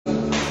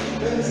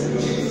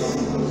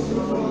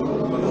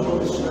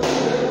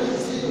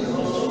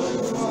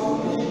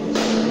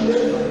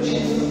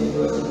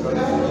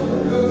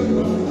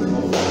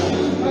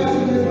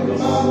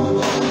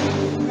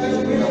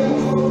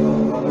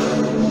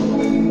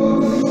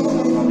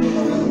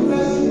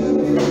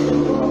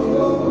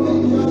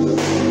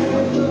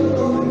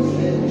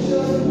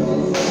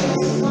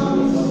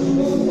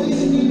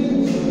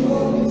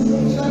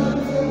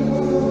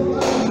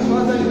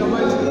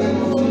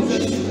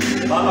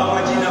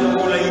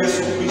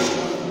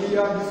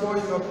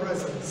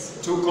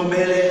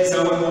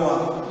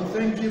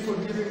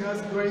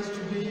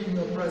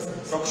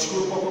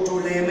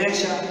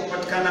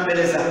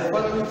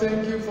Father, we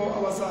thank you for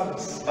our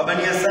service. Baba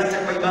ni asante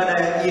kwa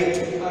ibada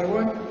yetu. I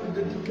want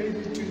to dedicate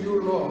it to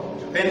you, Lord.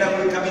 Napenda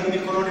kuikabidhi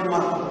mikononi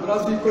mwako.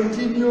 As we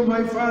continue,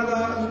 my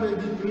Father, you may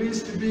be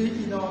pleased to be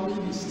in our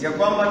midst. Ya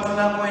kwamba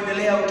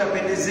tunapoendelea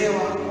utapendezewa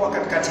kuwa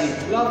katikati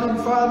yetu.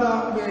 Loving Father,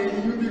 may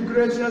you be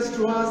gracious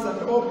to us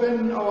and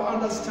open our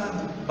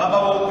understanding. Baba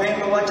wa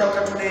upendo, wacha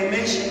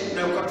ukatuneemeshe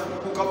na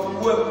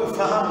ukafungue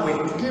ufahamu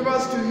wetu. Give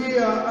us to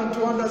hear and to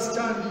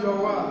understand your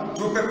word.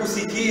 Tupe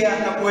kusikia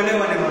na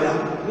kuelewa neno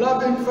lako.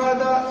 Loving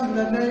Father, in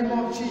the name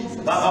of Jesus.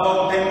 Baba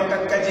wa upendo,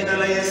 katika jina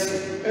la Yesu.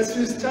 As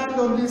we stand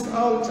on this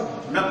altar,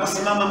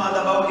 tunaposimama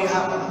madhabahuni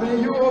hapa,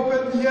 may you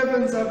open the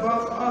heavens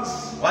above us.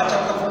 Wacha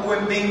ukafungue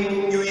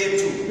mbingu juu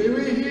yetu. May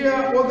we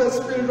hear what the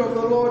Spirit of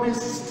the Lord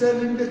is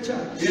telling the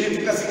church. Ili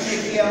tukasikie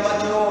kile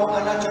ambacho Roho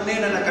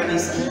anachonena na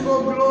kanisa. King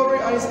of glory,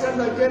 I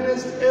stand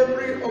against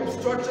every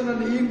obstruction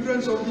and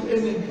hindrance of the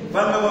enemy.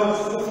 Mfalme wa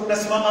utukufu,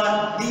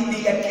 tunasimama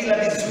dhidi ya kila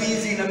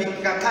vizuizi na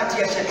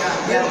mikakati ya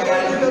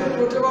shetani.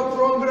 Whatever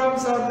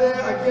programs are there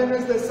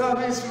against the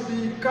service will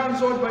be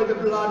cancelled by the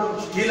blood of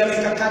Jesus. Kila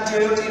mikakati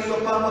yoyote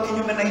iliyopangwa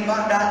kinyume na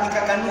ibada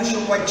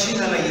ikakanushwa kwa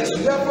jina la Yesu.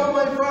 Therefore,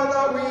 my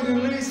Father, we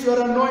release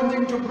your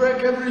anointing to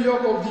break every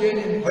yoke of the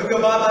enemy. Kwa hivyo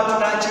Baba,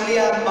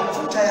 tunaachilia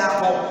mafuta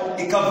yako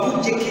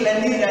ikavunje kila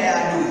nira ya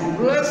adui.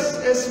 Bless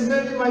as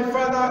many, my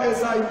Father,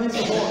 as I this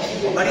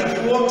morning. Wabariki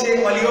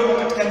wote walioko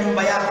katika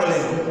nyumba yako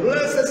leo.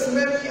 Bless as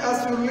many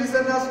as you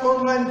listen us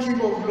online, King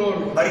of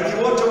glory. Bariki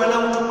wote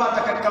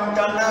wanaotupata katika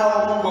mtandao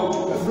wa Mungu wa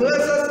utukufu.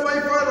 Bless us,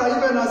 my Father,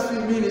 even as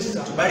we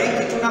minister.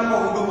 Bariki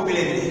tunapohudumu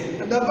vile vile.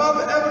 And above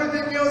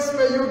everything else,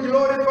 may you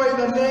glorify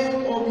the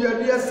name of your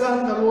dear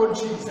Son, the Lord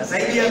Jesus. Na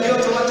zaidi ya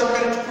vyote, wacha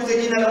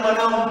ukalitukuze jina la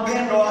mwanao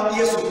mpendwa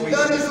Yesu Kristo.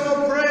 That is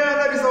our prayer,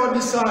 that is our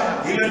desire.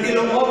 Hilo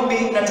ndilo ombi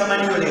na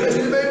tamanio letu. That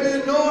it may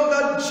be known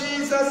that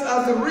Jesus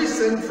has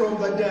risen from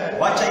the dead.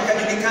 Wacha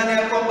ikajulikane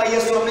ya kwamba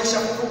Yesu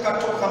ameshafufuka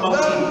toka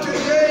mautini. That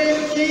today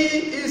he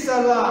is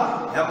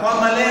alive. Ya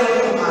kwamba leo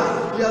yuko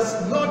hai. He has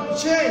not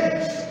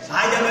changed.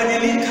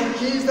 Hajabadilika.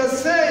 He is the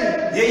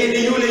same. Yeye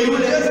ni yule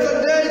yule.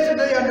 Yesterday,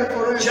 today and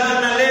forever.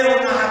 Jana, leo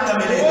na hata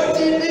milele. What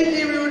he did,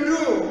 he will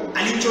do.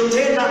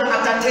 Alichotenda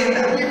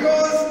atatenda.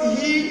 Because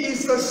he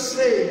is the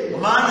same.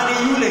 Maana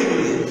ni yule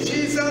yule.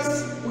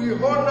 Jesus, we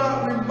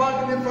honor, we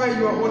magnify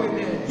your holy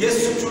name.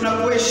 Yesu,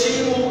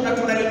 tunakuheshimu na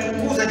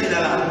tunalitukuza jina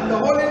lako. In the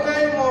holy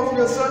name of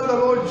your Son, the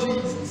Lord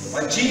Jesus.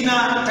 Kwa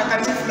jina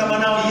takatifu la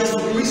mwanao Yesu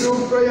Kristo,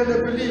 We pray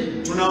and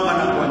believe. tunaomba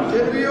na kuamini.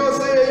 Can we all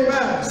say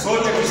amen?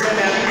 Sote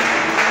tuseme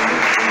amina.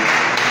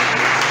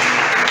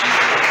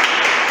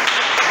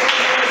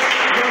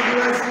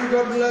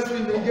 God bless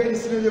you. We may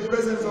get in the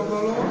presence of the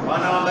Lord.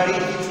 Bwana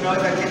wabariki,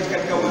 tunaweza keti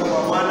katika uwepo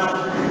wa Bwana.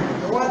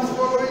 The ones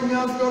following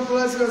us, God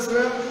bless you as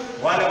well.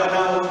 Wale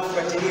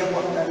wanaofuatilia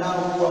kwa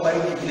mtandao,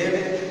 wabariki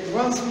vilevile.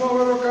 Once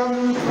more,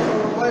 welcome to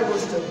our Bible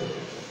study.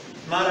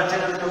 Mara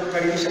tena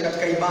tunakukaribisha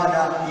katika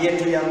ibada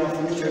yetu ya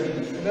mafundisho ya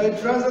Biblia. And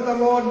I trust that the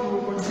Lord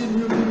will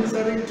continue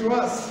ministering to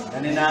us. Na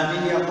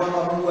ninaamini ya kwamba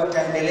Mungu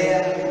ataendelea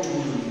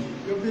kutuhudumia.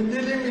 We've been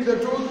dealing with the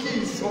two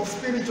keys of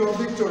spiritual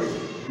victory.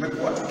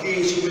 Tumekuwa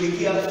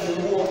tukishughulikia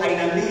funguo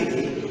aina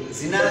mbili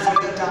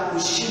zinazoleta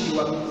ushindi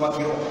wa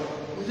kiroho.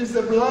 Which is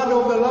the blood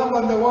of the Lamb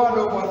and the word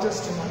of our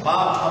testimony.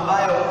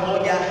 Ambayo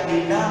moja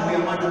ni damu ya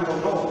mwana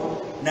kondoo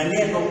na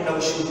neno la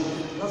ushuhuda.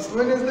 Last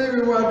Wednesday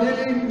we were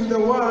dealing with the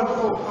word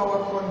of our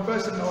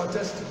confession, our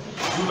testimony.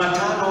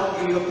 Jumatano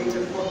iliyopita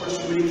tulikuwa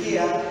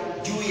tunashughulikia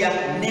juu ya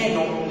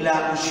neno la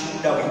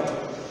ushuhuda wetu.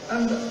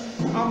 And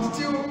I'm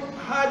still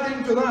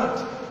adding to that.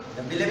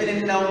 Na vile vile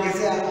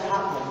ninaongezea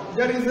hapo.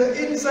 There is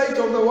the insight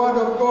of the word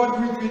of God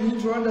which we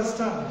need to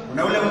understand.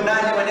 Kuna ule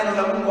undani wa neno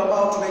la Mungu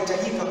ambao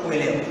tunahitajika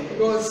kuelewa.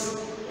 Because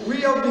we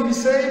have been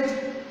saved.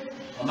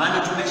 Kwa maana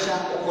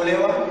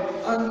tumeshaokolewa.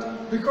 And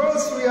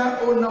because we are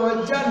on our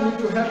journey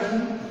to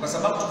heaven. Kwa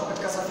sababu tuko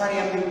katika safari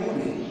ya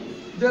mbinguni.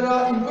 There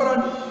are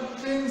important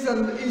things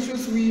and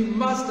issues we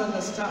must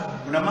understand.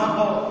 Kuna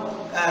mambo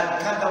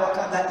kadha wa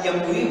kadha ya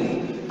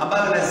muhimu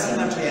ambayo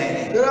lazima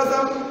tuyaelewe. There are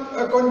some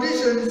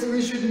conditions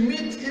we should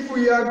meet if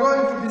we are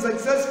going to be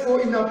successful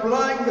in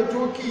applying the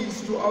two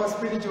keys to our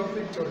spiritual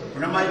victory.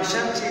 Kuna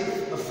masharti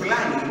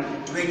fulani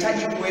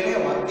tunahitaji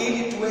kuelewa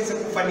ili tuweze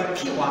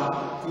kufanikiwa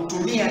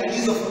kutumia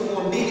hizo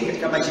funguo mbili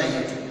katika maisha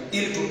yetu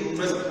ili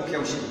tuweze kupokea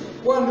ushindi.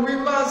 One, we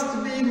must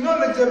be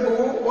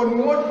knowledgeable on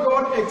what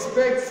God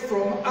expects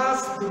from us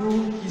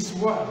through His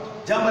word.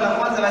 Jambo la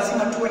kwanza,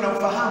 lazima tuwe na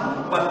ufahamu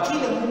kwa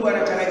kile Mungu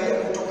anatarajia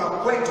kutoka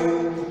kwetu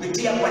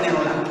kupitia kwa neno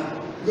lake.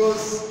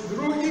 Because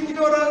through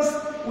ignorance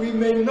we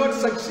may not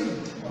succeed.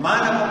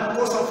 Maana kwa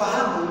kukosa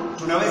ufahamu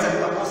tunaweza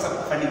kukosa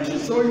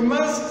kufanikiwa. So we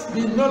must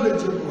be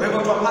knowledgeable. Kwa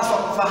hivyo tunapaswa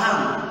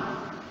kufahamu.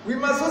 We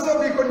must also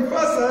be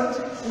conversant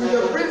with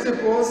the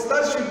principles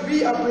that should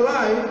be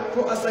applied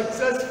for a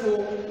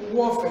successful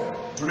warfare.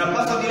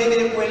 Tunapaswa vile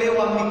vile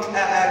kuelewa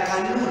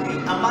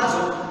kanuni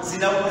ambazo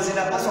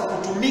zinapaswa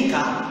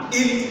kutumika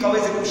ili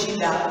tukaweze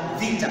kushinda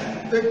vita.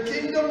 The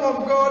kingdom of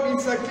God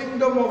is a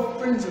kingdom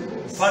of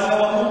principles. Ufalme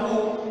wa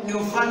Mungu ni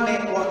ufalme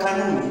wa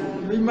kanuni.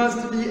 We must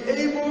be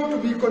able to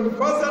be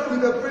conversant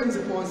with the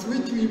principles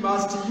which we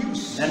must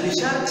use. Na ni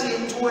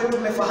sharti tuwe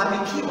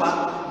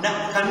tumefahamikiwa na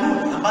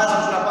kanuni ambazo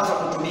tunapaswa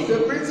kutumia. The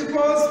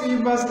principles we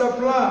must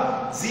apply.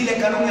 Zile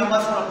kanuni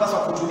ambazo tunapaswa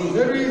kutumia.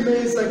 That we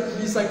may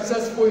be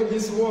successful in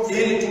this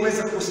warfare. Ili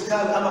tuweze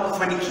kustawi ama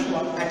kufanikiwa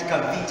katika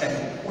vita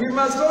hii. We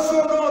must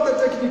also know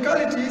the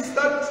technicalities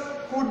that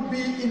could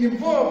be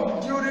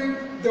involved during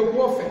the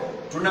warfare.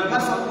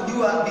 Tunapaswa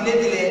kujua vile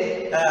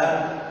vile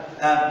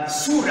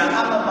sura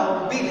ama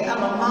maumbile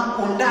ama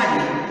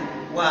undani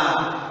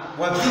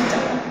wa vita.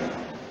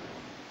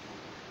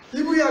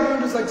 If we are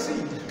going to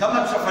succeed, kama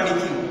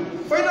tutafanikiwa.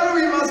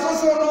 Finally, we must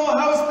also know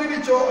how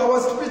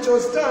our spiritual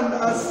stand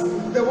as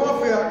the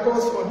warfare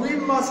goes on. We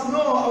must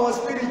know our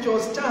spiritual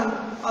stand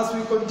as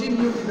we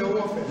continue in the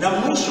warfare. Na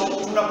mwisho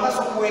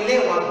tunapaswa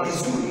kuelewa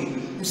vizuri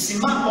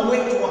msimamo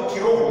wetu wa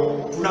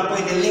kiroho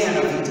tunapoendelea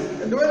na vita.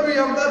 And when we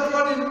have that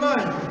one in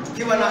mind,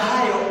 tukiwa na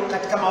hayo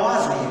katika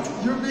mawazo yetu,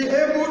 you'll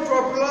be able to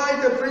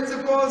apply the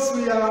principles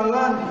we are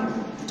learning.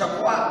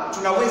 Tutakuwa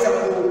tunaweza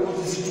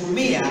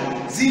kuzitumia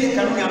zile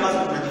kanuni ambazo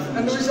tunajifunza.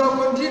 And we shall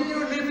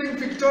continue living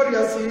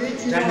victoriously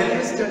in our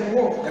Christian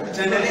walk. Na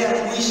tutaendelea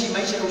kuishi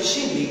maisha ya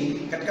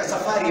ushindi katika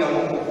safari ya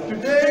wokovu.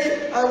 Today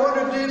I want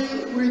to deal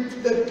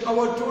with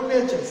our two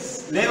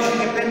natures. Leo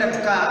ningependa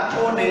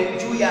tukaone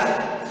juu ya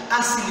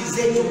asili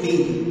zetu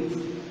mbili.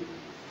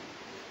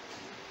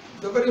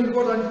 The very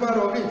important part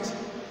of it.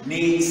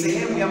 Ni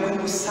sehemu ya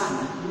muhimu sana.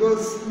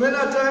 Because many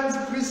times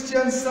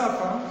Christians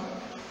suffer.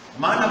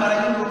 Maana mara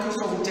nyingi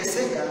Wakristo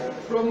huteseka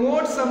from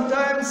what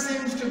sometimes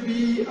seems to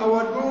be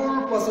our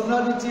dual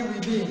personality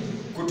within.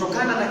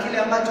 Kutokana na kile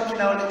ambacho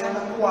kinaonekana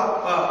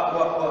kuwa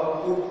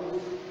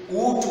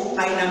utu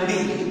aina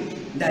mbili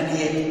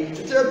ndani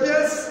yetu. It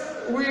appears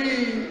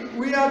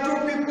we are two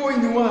people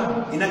in one.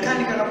 Inakaa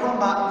kana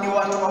kwamba ni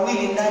watu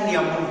wawili ndani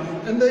ya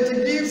Mungu. And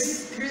that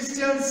gives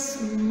Christians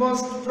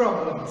most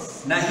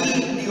problems. Na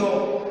hii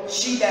ndio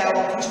shida ya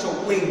Wakristo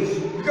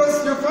wengi.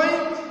 Because you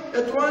find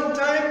at one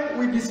time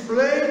we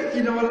display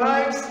in our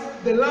lives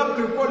the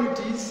lovely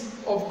qualities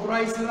of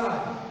Christ's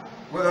life.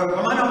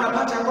 Kwa maana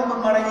unapata kwamba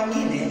mara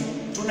nyingine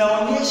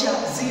tunaonyesha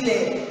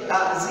zile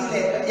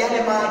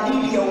yale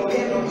maadili ya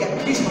upendo ya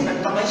Kristo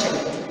katika maisha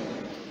yetu.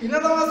 In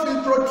other words,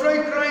 we portray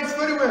Christ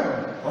very well.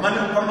 Kwa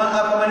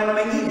maneno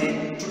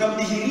mengine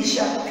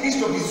tunamdhihirisha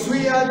Kristo vizuri.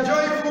 We are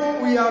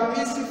joyful, we are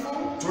peaceful.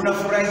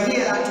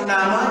 Tunafurahia, tuna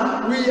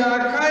amani. We are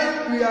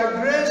kind, we are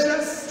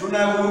gracious.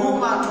 Tuna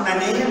huruma, tuna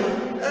neema.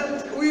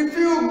 And we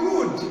feel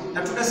good.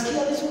 Na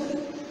tunasikia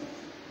vizuri.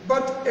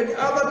 But at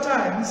other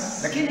times,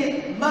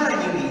 lakini mara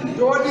nyingine,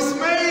 to our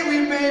dismay, we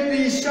may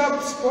be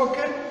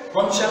sharp-spoken.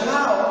 Kwa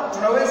mshangao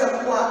tunaweza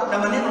kuwa na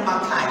maneno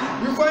makali.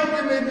 You find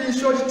we may be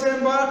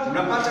short-tempered.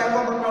 Unapata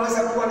kwamba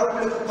tunaweza kuwa na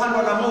kule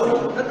kupandwa na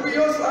moyo.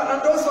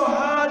 And also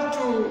hard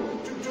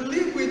to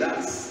live with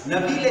us. Na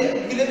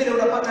vile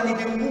unapata ni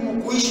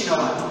vigumu kuishi na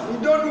watu.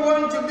 We don't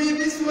want to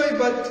be this way,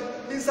 but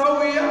this is how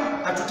we are.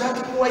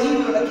 Hatutaki kuwa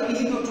hivyo, lakini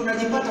hivyo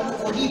tunajipata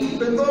tuko hivi.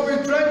 Even though we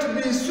try to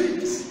be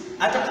sweet,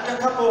 hata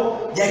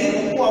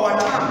tutakapojaribu kuwa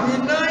watamu, be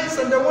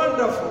nice and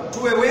wonderful,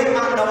 tuwe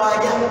wema na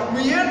waajabu,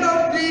 we end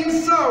up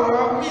being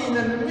sour, mean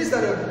and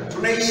miserable.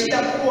 Tunaishia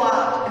kuwa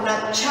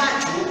na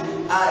chachu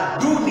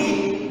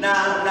duni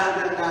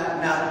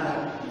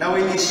na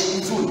wenye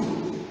nzuri.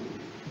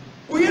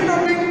 We end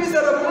up being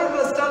miserable, not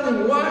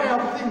understanding why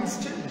have things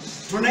changed.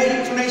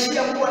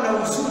 Tunaishia kuwa na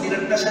huzuni na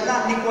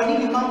tunashangaa ni kwa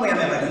nini mambo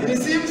yamebadilika.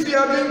 It seems we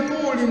are being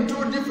pulled in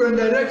two different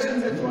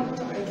directions at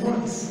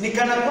once. Ni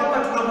kana kwamba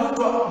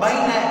tunavutwa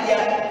baina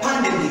ya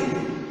pande mbili.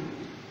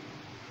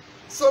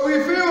 So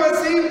we feel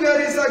as if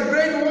there is a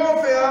great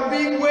warfare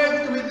being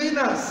waged within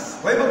us.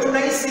 Kwa hivyo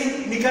tunahisi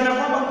ni kana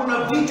kwamba kuna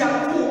vita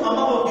kuu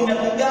ambavyo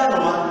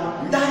vinapiganwa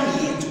ndani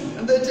yetu.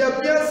 And it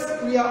appears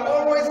we are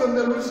always on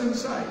the losing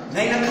side.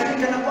 Na inakaa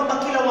kana kwamba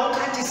kila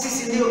wakati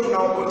sisi ndio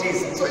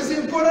tunaopoteza. So it's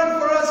important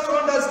for us to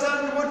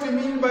understand what we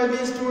mean by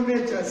these two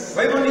natures.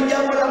 Kwa hivyo ni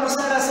jambo la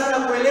busara sana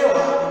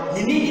kuelewa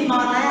ni nini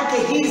maana yake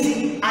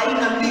hizi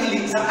aina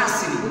mbili za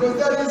asili. Because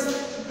there is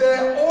the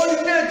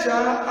old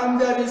nature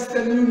and there is the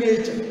new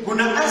nature.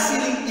 Kuna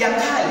asili ya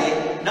kale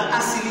na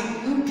asili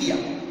mpya.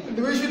 And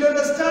we should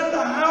understand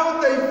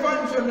how they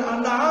function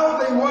and how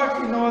they work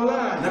in our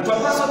lives. Na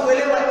tunapaswa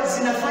kuelewa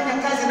zinafanya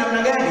kazi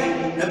namna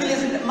gani na vile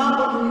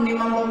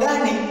mambo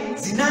gani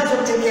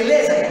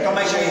zinazotekeleza katika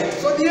maisha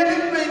yetu. So the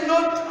enemy may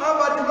not have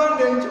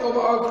advantage over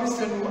our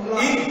Christian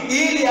life.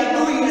 Ili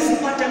adui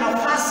asipate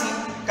nafasi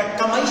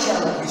katika maisha ya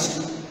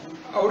Kristo.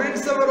 I'll read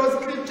several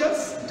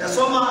scriptures.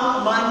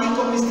 Tasoma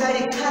maandiko mistari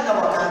kadha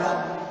wa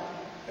kadha.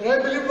 And I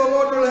believe the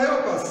Lord will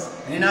help us.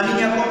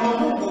 Ninaamini kwamba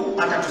Mungu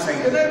Can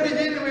atatusaidia. I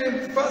begin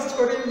with 1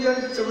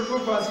 Corinthians chapter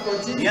 2 verse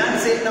 14?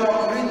 Nianze na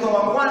Wakorintho wa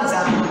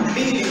kwanza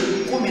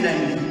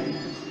 2:14.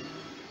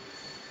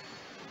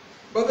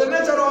 But the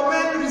nature of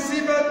man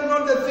receiveth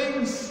not the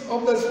things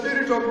of the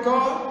Spirit of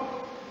God,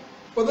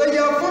 for they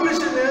are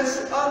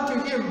foolishness unto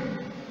him.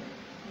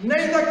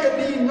 Neither can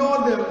he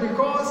know them,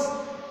 because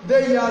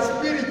they are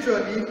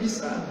spiritually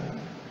discerned.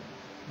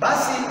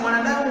 Basi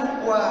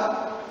mwanadamu wa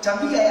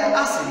tabia ya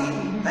asili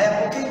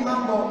hayapokei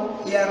mambo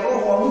ya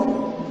Roho wa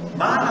Mungu,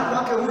 maana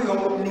kwake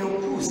huyo ni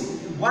upuzi,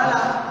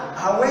 wala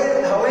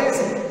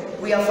hawezi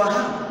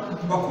kuyafahamu,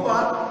 kwa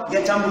kuwa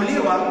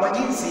yatambuliwa kwa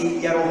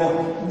jinsi ya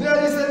roho.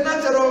 There is a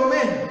nature of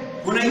man.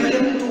 Kuna yule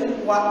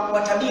mtu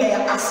wa tabia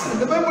ya asili.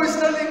 The Bible is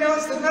telling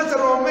us the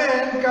nature of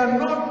man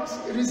cannot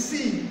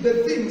receive the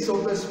things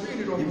of the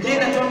Spirit of Biblia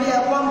God. inatuambia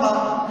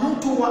kwamba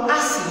mtu wa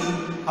asili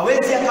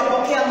hawezi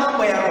akapokea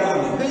mambo ya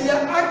rohoni. They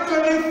are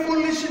actually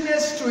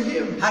foolishness to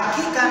him.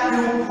 Hakika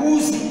ni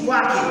upuzi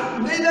kwake.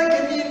 Neither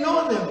can he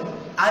know them,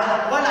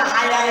 Wala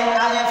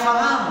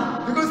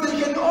hayafahamu. because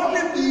they can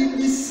only be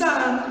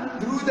discerned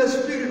through the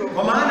Spirit of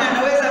Kwa God. maana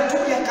yanaweza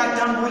tu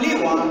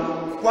yakatambuliwa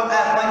kwa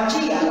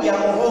njia ya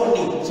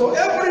rohoni. So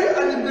every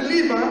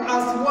unbeliever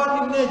has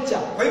one nature.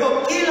 Kwa hivyo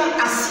kila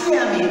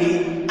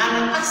asiyeamini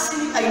ana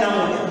asili aina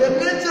moja. The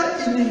nature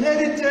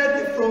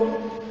inherited from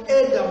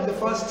Adam, the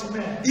first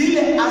man.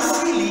 Ile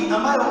asili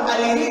ambayo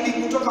alirithi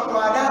kutoka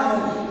kwa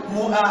Adamu,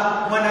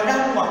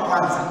 mwanadamu wa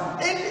kwanza.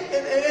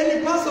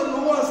 Any person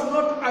who has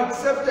not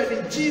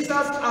accepted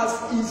Jesus as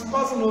his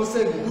personal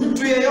savior,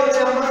 Mtu yeyote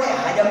ambaye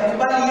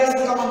hajamkubali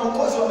Yesu kama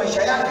mwokozi wa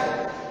maisha yake,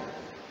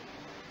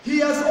 he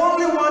has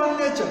only one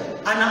nature.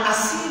 ana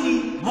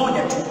asili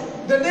moja tu.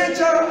 The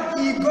nature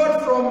he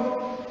got from,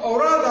 or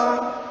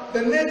rather,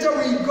 the nature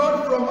we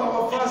got from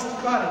our first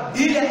parents.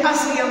 Ile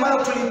asili ambayo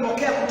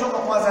tulipokea kutoka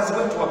kwa wazazi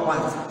wetu wa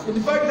kwanza.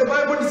 In fact, the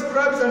Bible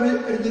describes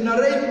and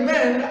regenerates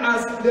man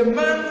as the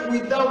man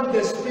without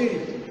the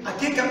Spirit.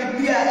 Hakika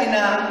Biblia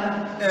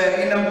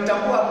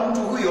inamtambua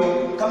mtu huyo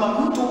kama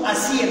mtu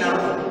asiye na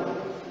roho.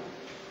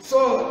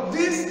 So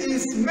this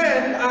is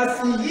man as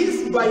he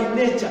is by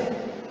nature.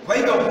 Kwa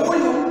hivyo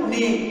huyu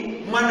ni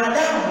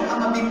mwanadamu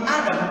ama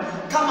binadamu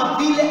kama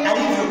vile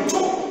alivyo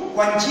tu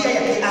kwa njia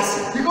ya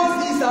kiasili.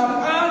 Because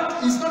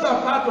he's not a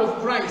part of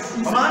Christ.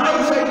 He's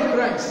outside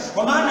Christ.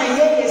 Kwa maana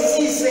yeye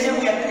si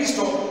sehemu ya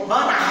Kristo,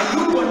 maana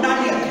hayuko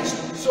ndani ya Kristo.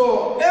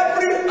 So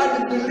every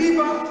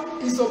unbeliever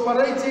is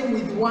operating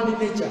with one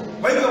nature.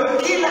 Kwa hivyo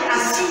kila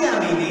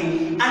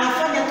asiyeamini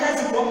anafanya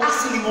kazi kwa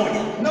asili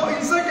moja. Now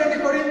in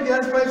 2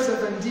 Corinthians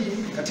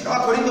 5:17, Katika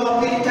Wakorintho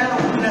wa pili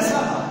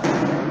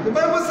 5:17, the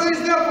Bible says,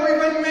 therefore,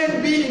 if any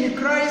man be in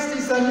Christ,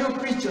 is a new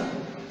creature.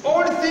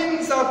 All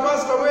things are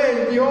passed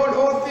away, behold,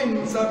 all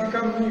things are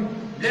become new.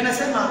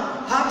 linasema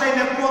hata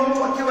imekuwa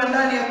mtu akiwa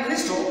ndani ya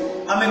Kristo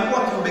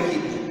amekuwa kiumbe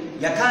kipya,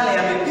 ya kale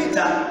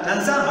yamepita,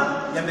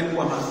 tazama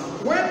yamekuwa mapya.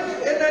 When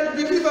an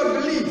unbeliever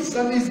believes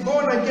and is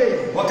born again,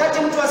 Wakati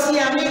mtu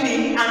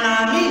asiyeamini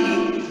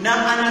anaamini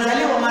na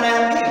anazaliwa mara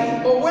ya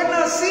pili, or when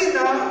a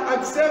sinner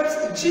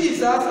accepts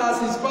Jesus as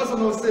his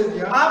personal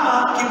savior,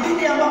 ama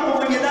kipindi ambapo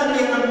mwenye dhambi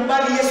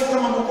anamkubali Yesu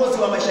kama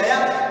mwokozi wa maisha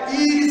yake,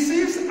 he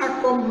receives a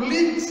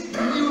complete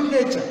new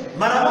nature.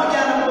 mara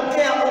moja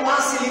anapokea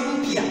uasili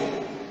mpya.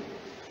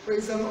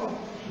 Praise the Lord.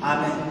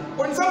 Amen.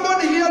 When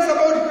somebody hears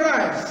about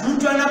Christ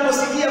Mtu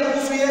anaposikia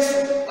kuhusu Yesu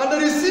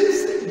and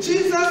receives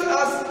Jesus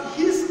as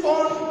his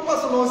own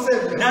personal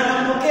savior, na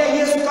anampokea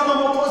Yesu kama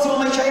mwokozi wa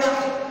maisha yake,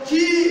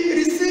 he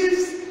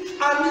receives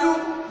a new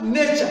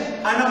nature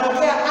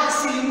anapokea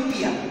asili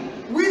mpya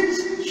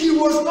which he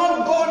was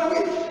not born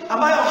with.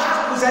 ambayo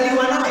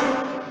hakuzaliwa nayo.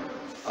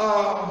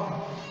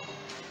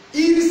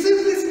 He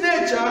receives this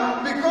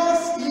nature because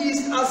he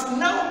has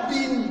now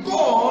been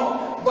born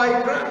by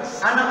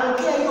Christ.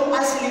 Anapokea hiyo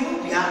asili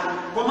mpya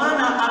kwa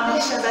maana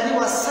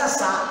ameshazaliwa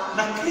sasa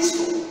na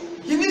Kristo.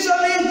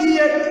 Initially he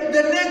had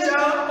the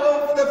nature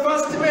of the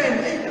first man,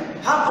 Adam.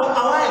 Hapo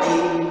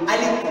awali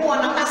alikuwa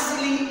na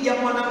asili ya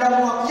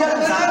mwanadamu wa Yeah,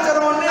 kwanza,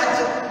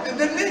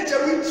 the nature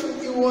which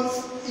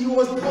he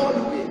was born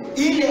with.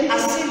 ile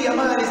asili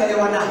ambayo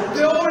alizaliwa nayo,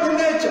 The old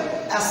nature.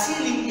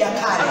 asili ya And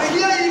kale.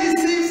 here he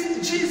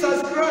receives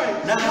Jesus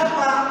Christ. Na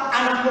hapa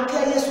anapokea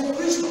Yesu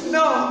Kristo,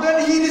 Now,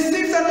 then he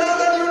receives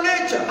another new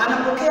nature.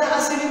 anapokea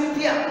asili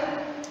mpya.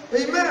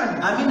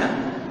 Amen. Amina.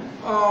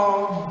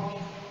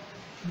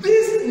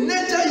 This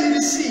nature he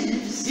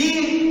receives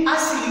Hii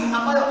asili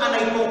ambayo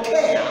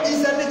anaipokea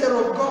is the nature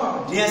of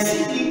God. ni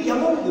asili ya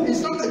Mungu,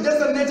 It's not just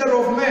the nature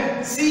of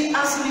man. si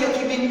asili ya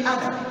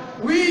kibinadamu.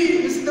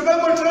 The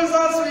Bible tells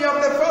us we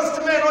have the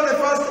first man or the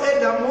first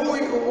Adam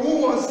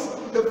who was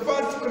the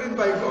first created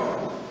by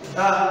God.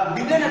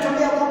 Biblia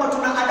inatuambia kwamba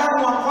tuna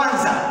Adamu wa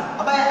kwanza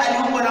ambaye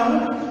aliumbwa na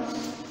Mungu.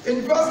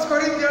 In 1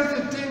 Corinthians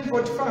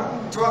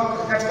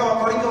 15:45. Katika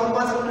Wakorintho wa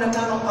kwanza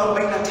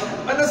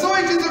 15:45. And so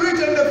it is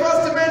written, the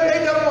first man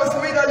Adam was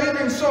made a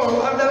living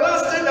soul, and the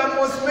last Adam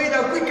was made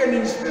a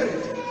quickening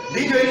spirit.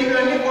 ndivyo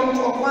ilivyoandikwa,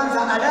 mtu wa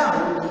kwanza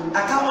Adamu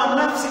akawa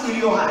nafsi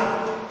iliyo hai.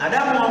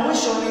 Adamu wa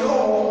mwisho ni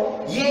roho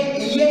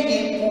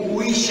yenye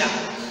kuhuisha.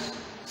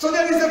 So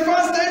there is the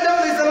first Adam,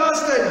 there is the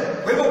last Adam.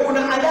 Kwa hivyo kuna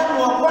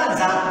Adamu wa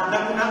kwanza na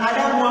kuna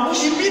Adamu wa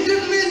mwisho.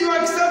 Immediately you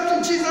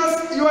accept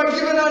Jesus, you are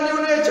given a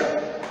new nature.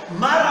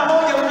 Mara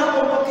moja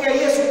unapopokea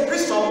Yesu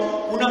Kristo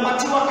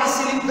unapatiwa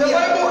asili mpya.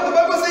 The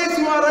Bible says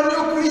you are a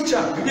new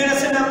creature. Biblia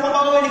inasema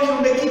kwamba wewe ni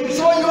kiumbe kipya.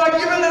 So you are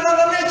given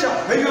another nature.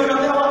 Kwa hivyo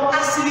unapewa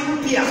asili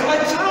mpya. So a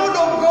child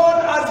of God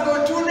has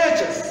got two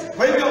natures.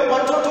 Kwa hivyo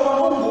watoto wa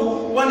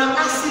Mungu wana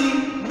asili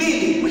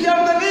mbili. We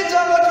have the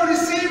nature that you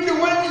received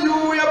when you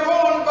were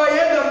born by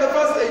Adam, the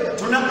first Adam.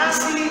 Tuna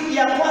asili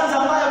ya kwanza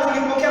ambayo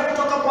tulipokea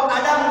kutoka kwa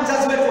Adamu,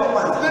 mzazi wetu wa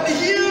kwanza. Then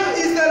here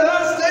is the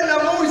last Adam,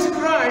 who is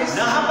Christ.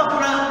 Na hapa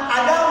kuna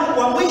Adamu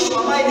wa mwisho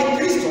ambaye ni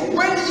Kristo.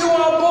 When you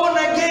are born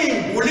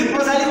again,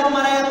 ulipozaliwa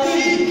mara ya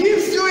pili, He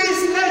gives you His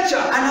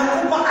nature.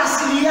 anakupa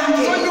asili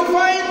yake. So you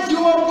find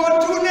you have got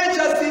two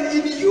natures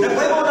in you. Na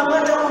kwa hivyo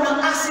unapata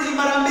una asili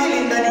mara mbili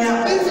ndani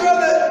yako. This is where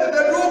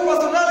the dual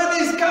personality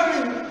is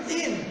coming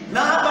in. Na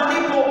hapa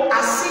ndipo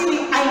asili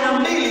aina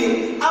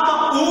mbili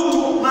ama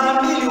utu mara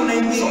mbili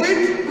unaingia. So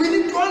we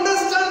need to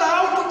understand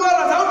how to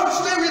balance, how to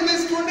stay with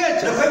these two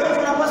natures. Na kwa hivyo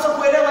tunapaswa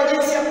kuelewa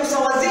jinsi ya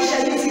kusawazisha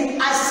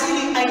hizi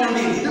asili aina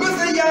mbili. Because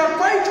they are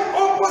quite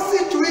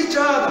opposite to each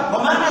other.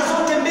 Kwa maana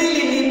zote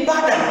mbili ni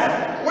badala.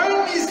 One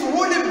is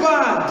woolly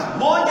bad.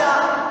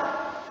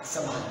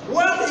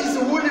 One is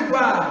woolly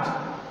bad.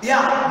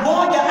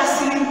 Moja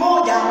asili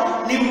moja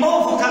ni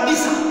mbovu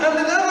kabisa. And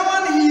another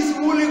one is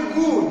woolly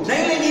good. Na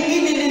ile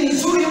nyingine ni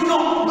nzuri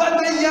mno. But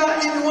they are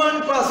in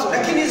one person.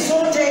 Lakini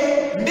zote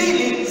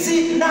mbili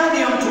zi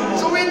ndani ya mtu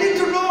mmoja. So we need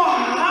to know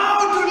how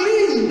to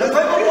live. Na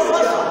kwa hivyo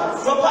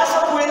tunapaswa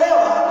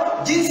kuelewa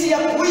jinsi ya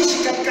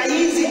kuishi katika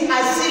hizi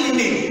asili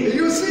mbili.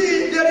 You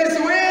see, there is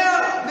where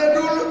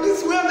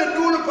the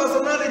dual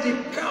personality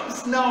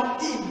comes now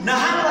in. Na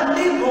hapa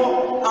ndipo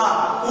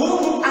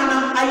mtu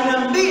ana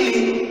aina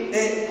mbili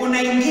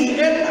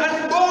unaingia. An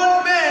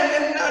unborn man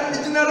and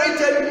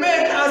unregenerated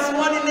man has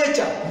one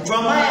nature. Mtu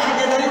ambaye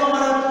hajazaliwa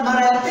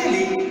mara ya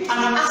pili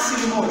ana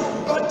asili moja.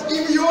 But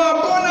if you are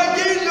born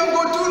again, you have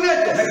got two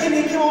natures. Lakini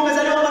ikiwa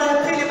umezaliwa mara ya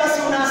pili, basi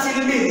una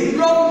asili mbili.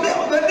 You have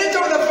the nature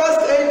of the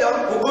first Adam.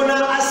 Uko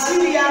na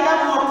asili ya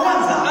Adamu wa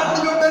kwanza.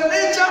 And you have the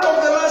nature of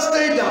the last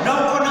Adam. Na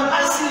uko na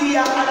asili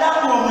ya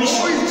Adamu wa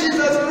mwisho. Who is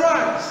Jesus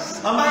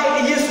Christ.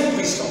 Ambaye ni Yesu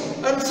Kristo.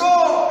 And so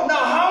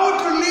now how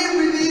to live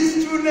with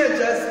these two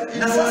natures?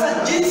 Na sasa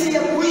jinsi ya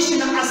kuishi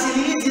na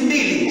asili hizi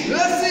mbili.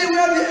 Let's see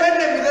where the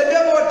enemy, the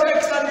devil,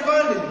 takes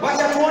advantage.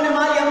 Wacha tuone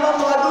mahali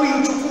ambapo adui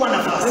huchukua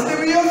nafasi. And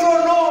we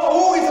also know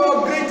who is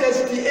our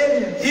greatest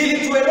enemy.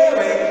 Ili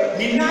tuelewe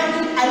ni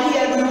nani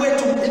aliye adui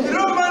wetu. In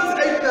Romans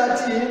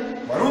 8:13,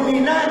 Warumi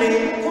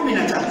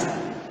 8:13.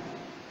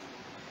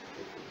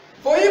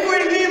 For if we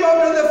live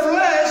after the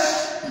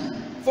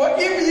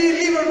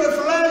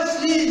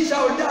flesh, ye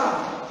shall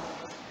die.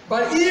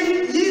 But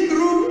if ye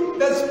through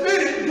the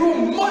Spirit do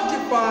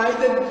mortify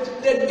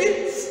the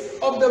deeds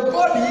of the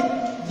body,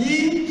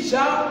 ye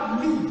shall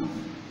live.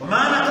 Kwa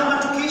maana kama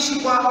tukiishi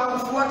kwa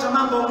kufuata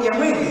mambo ya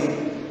mwili,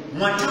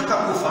 mwataka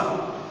kufa.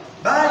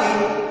 Bali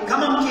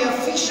kama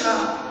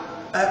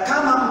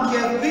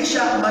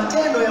mkiafisha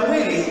matendo ya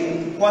mwili,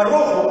 kwa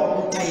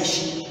roho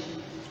mtaishi.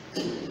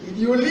 If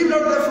you live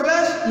out the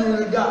flesh, you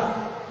will die.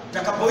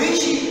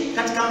 Utakapoishi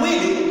katika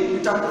mwili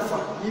utakufa.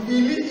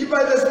 If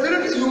by the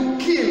Spirit you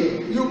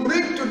kill, you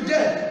bring to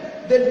death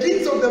the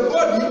deeds of the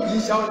body,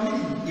 ye shall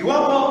live.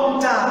 Iwapo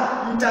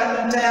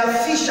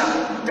mtayafisha,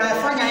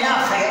 mtayafanya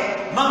yafe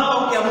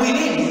mambo ya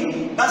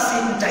mwilini, basi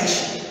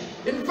mtaishi.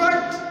 In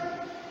fact,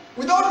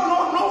 without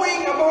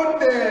knowing about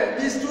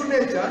these two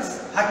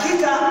natures,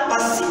 hakika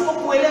pasipo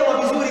kuelewa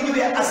vizuri juu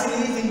ya asili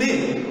hizi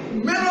mbili,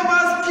 many of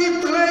us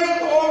keep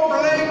playing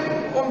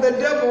on the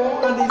devil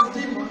and his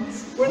demons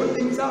when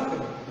things happen.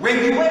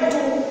 Wengi wetu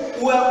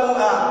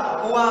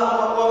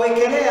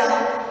wawekelea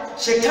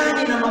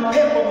shetani na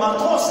mapepo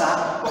makosa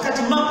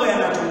wakati mambo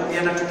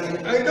yanatokea.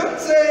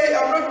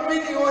 I'm not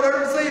meaning or I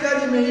don't say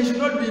that he should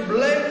not be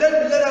blamed.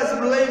 Let us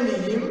blame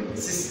him.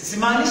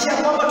 Simaanishi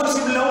kwamba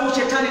tusimlaumu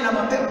shetani na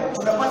mapepo,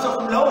 tunapaswa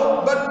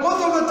kumlaumu. But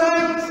most of the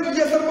time you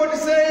hear somebody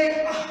saying,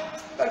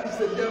 that is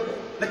the devil.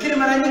 Lakini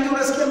mara nyingi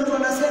unasikia mtu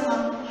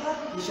anasema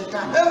ni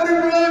shetani. Every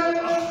blame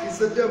is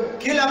the devil.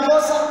 Kila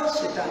kosa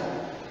shetani.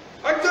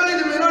 Actually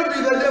it may not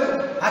be the devil.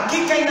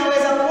 Hakika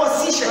inaweza kuwa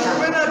si shetani.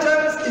 Many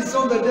times it's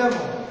not the devil.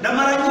 Na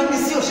mara nyingi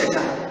sio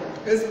shetani.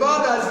 As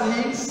bad as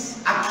he is,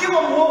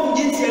 akiwa mwovu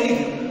jinsi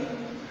alivyo.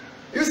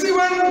 You see,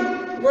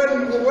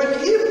 when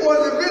Eve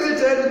was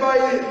visited by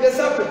the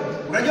serpent,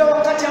 unajua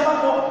wakati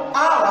ambapo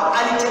Hawa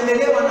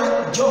alitembelewa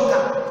na joka,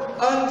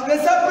 and the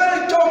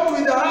serpent talked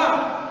with her,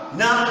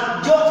 na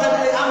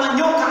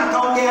nyoka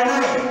akaongea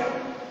naye,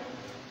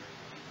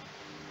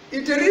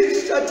 it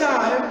reached a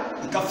time,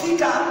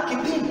 ikafika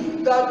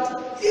kipindi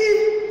that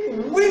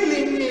Eve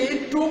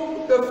willingly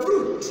took the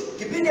fruit.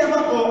 Kipindi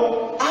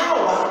ambapo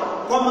Hawa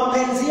kwa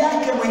mapenzi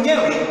yake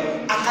mwenyewe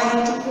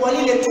akalichukua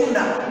lile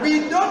tunda. We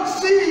don't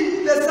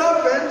see the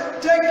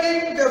serpent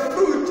taking the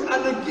fruit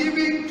and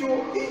giving to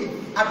Eve.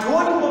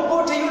 Hatuoni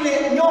popote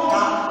yule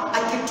nyoka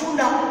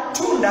akitunda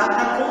tunda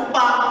na kumpa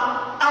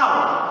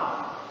Hawa.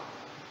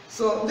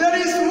 So there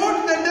is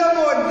what the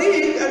devil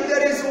did and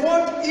there is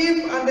what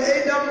Eve and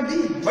Adam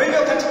did. Kwa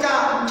hivyo katika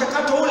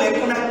mchakato ule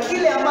kuna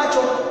kile ambacho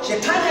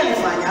shetani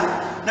alifanya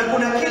na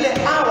kuna kile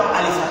Hawa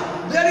alifanya.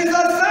 There is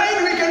a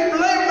side we can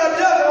blame the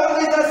devil,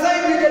 there is a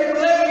side we can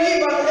blame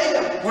Eve and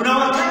Adam. Kuna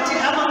wakati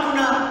ama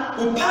kuna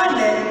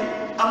upande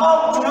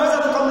ambao tunaweza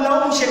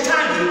tukamlaumu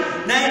shetani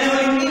na eneo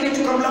lingine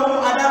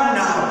tukamlaumu Adamu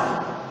na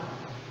Hawa.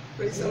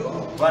 Praise the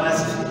Lord. Bwana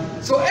asifiwe.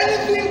 So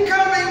anything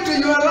coming to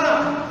your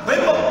life, kwa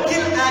hivyo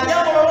kila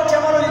jambo lolote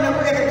ambalo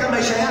linakuja katika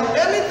maisha yako,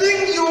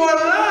 anything you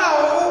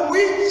allow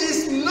which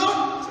is not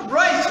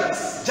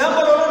righteous,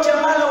 jambo lolote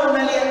ambalo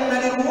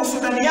unaliruhusu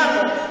ndani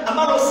yako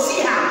ambalo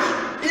si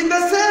haki, in the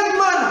same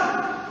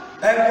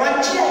manner, kwa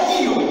njia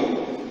hiyo,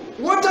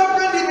 what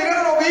happened in the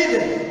Garden of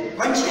Eden?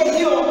 kwa njia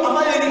hiyo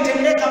ambayo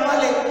ilitendeka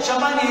pale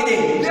shambani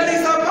Edeni, there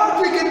is a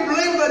part we can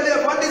blame the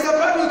devil and there is a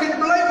part we can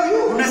blame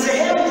you. Kuna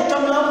sehemu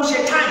tutamlaumu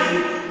shetani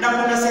na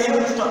kuna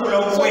sehemu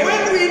tutakulaumu so wewe.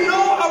 When we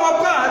know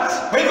our part,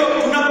 kwa hivyo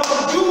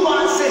tunapojua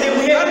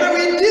sehemu yetu and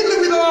we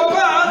deal with our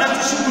part, na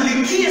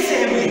tushughulikie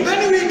sehemu yetu,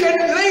 then we can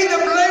lay the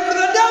blame to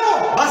the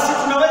devil. Basi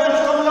tunaweza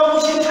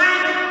tukamlaumu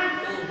shetani.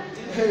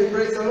 Hey,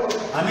 praise the Lord.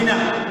 Amina.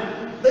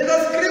 There's a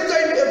scripture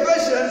in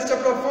Ephesians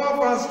chapter 4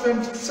 verse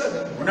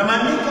 27. Kuna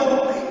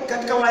maandiko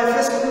katika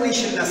Waefeso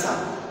 4:27.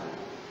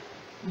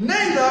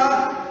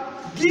 Neither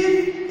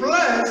give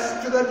place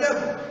to the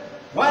devil.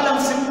 Wala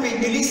msimpe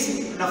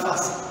ibilisi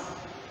nafasi.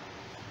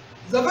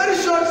 It's a very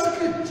short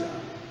scripture.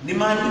 Ni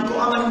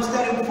maandiko ama ni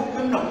mstari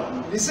mfupi mno.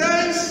 It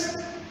says,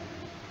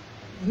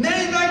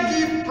 neither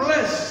give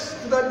place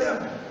to the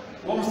devil.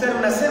 Wa mstari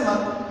unasema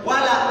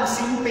wala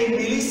msimpe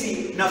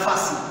ibilisi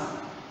nafasi.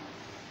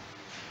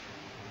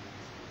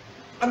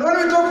 And when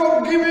we talk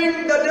of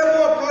giving the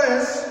devil a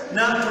place,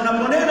 na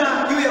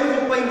tunaponena juu ya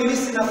kumpa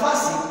ibilisi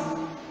nafasi,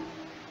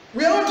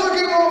 we are not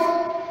talking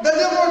of the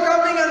devil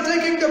coming and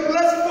taking the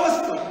place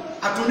forcefully.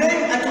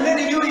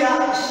 Hatuneni juu ya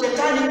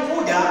shetani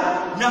kuja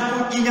na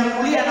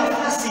kujinyakulia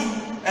nafasi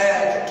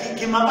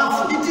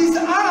kimabafu.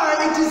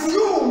 It is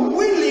you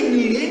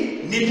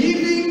willingly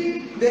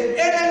giving the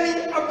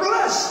enemy a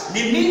place.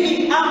 Ni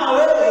mimi ama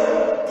wewe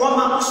kwa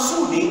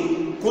makusudi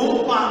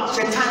kumpa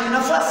shetani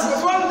nafasi.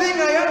 Because one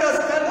thing I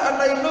understand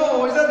and I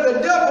know is that the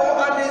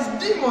devil and his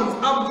demons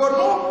have got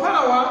no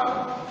power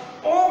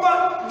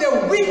over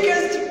the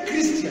weakest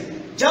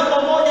Christian.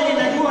 Jambo moja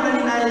ninajua na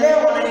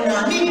ninaelewa na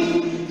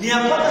ninaamini ni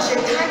kwamba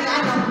shetani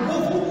hana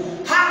nguvu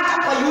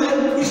hata kwa yule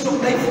Mkristo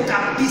mdhaifu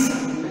kabisa.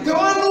 The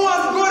one who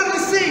has gotten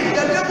saved,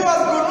 the devil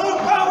has got no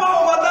power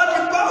over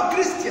that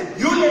Christian.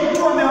 Yule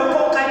mtu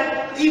ameokoka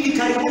hivi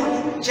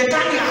karibuni,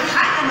 shetani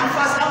hana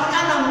nafasi au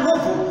hana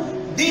nguvu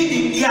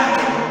dhidi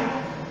yake.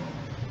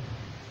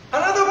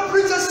 Another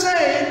preacher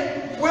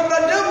said, when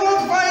the devil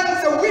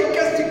finds the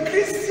weakest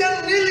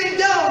Christian kneeling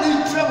down,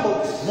 he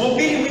trembles.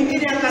 Mhubiri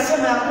mwingine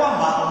akasema ya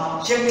kwamba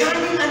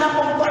shetani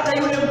anapompata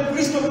yule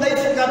Mkristo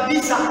mdhaifu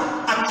kabisa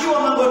akiwa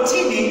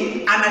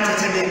magotini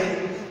anatetemeka.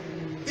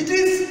 It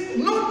is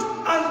not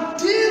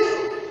until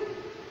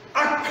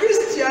a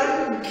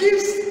Christian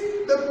gives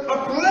a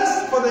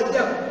place for the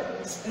devil.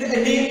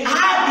 Ni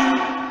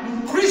hadi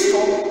Mkristo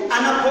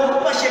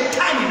anapompa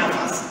shetani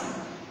nafasi.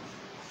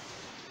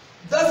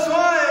 That's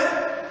why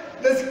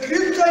the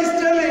scripture is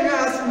telling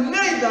us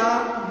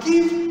neither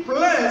give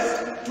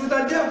place to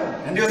the devil.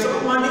 Ndio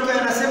sababu maandiko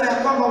yanasema ya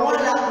kwamba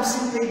wala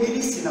msimpe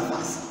ibilisi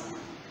nafasi.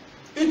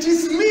 It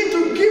is me to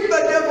give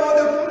the devil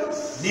the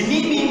place. Ni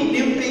mimi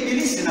nimpe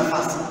ibilisi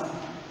nafasi.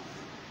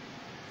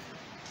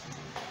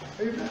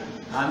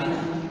 Amina.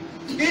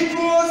 It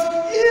was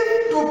him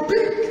to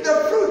pick the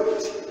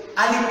fruit.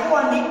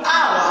 Alikuwa ni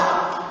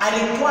Hawa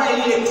alitoa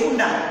ile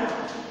tunda.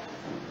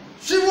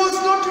 She was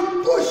not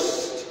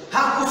pushed.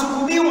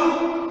 Hakusukumiwa.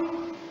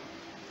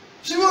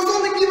 She was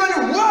only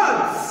given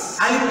words.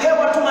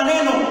 Alipewa tu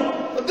maneno.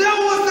 There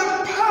was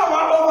the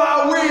power of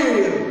her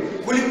will.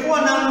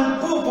 Kulikuwa na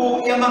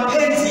nguvu ya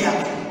mapenzi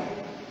yake.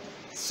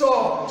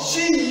 So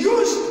she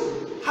used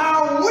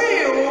her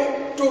will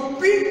to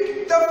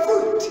pick the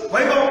fruit. Kwa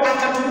hivyo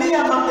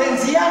akatumia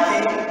mapenzi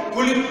yake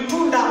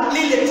kulitunda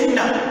lile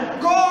tunda.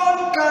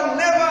 God can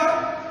never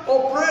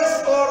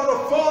oppress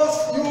or force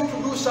you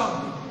to do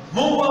something.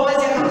 Mungu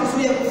hawezi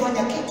akakuzuia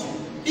kufanya kitu.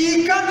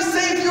 He can't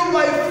save you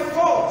by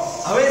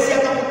force. Hawezi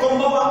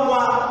akakukomboa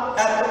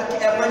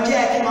kwa njia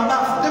ya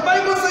kimabavu. The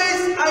Bible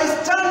says, I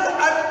stand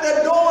at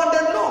the door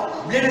and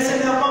knock. Biblia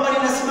inasema kwamba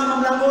ninasimama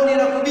mlangoni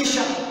na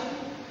kubisha.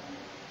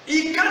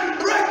 He can't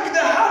break the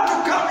heart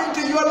to come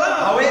into your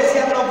life. Hawezi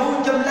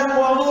akavunja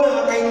mlango wa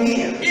moyo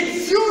akaingia.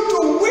 It's you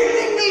to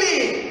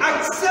willingly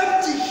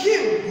accept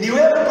him. Ni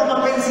wewe kwa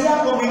mapenzi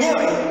yako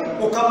mwenyewe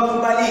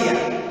ukamkubalia.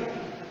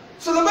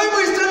 So the Bible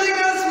is telling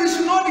us we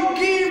should not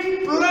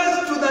give place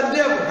to the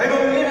devil. Kwa hivyo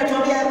Biblia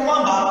inatuambia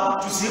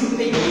kwamba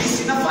tusimpe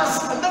ibilisi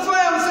nafasi. And that's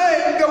why I'm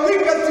saying the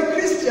weakest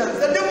Christians,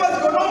 the devil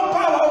has got no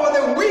power over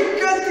the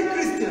weakest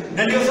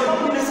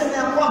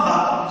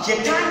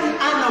shetani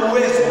ana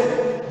uwezo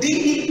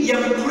dhidi ya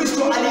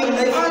Mkristo aliye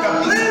mdhaifu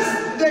kabisa. Unless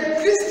the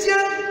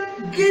Christian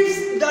gives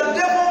the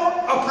devil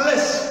a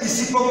place.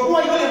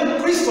 Isipokuwa yule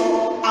Mkristo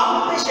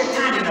ampe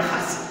shetani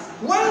nafasi.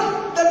 When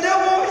the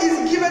devil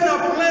is given a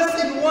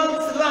place in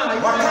one's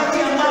life, wakati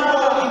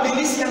ambapo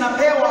ibilisi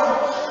anapewa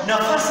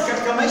nafasi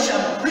katika maisha ya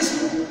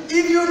Mkristo,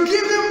 if you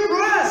give him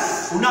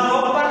place,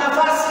 unapompa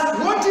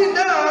nafasi, what he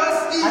does,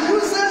 he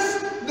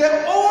uses the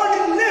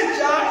old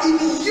nature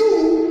in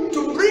you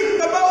to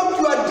bring about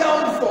your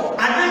downfall.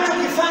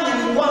 Anachokifanya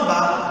ni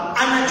kwamba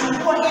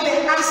anachukua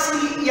ile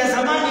asili ya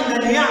zamani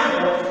ndani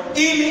yako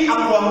ili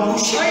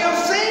akuangushe. I have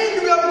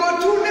said we have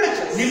got two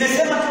natures.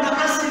 Nimesema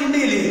tuna asili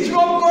mbili. You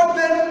have got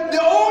the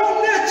old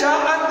nature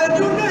and the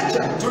new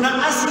nature.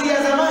 Tuna asili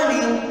ya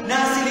zamani na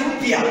asili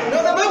mpya.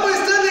 Now the Bible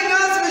is telling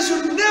us we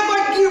should never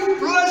give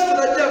place to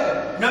the devil.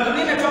 Na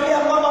Biblia inatuambia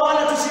kwamba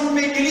wala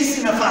tusimpe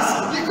ibilisi nafasi.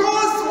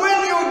 Because when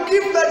you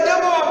give the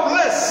devil a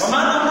place, kwa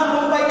maana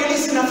unapompa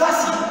ibilisi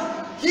nafasi,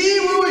 he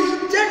will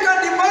take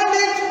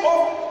advantage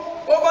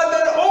over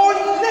the old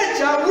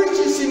nature which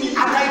is in you.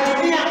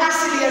 Ataitumia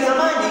asili ya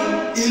zamani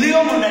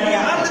iliyomo ndani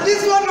yako. And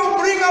this one will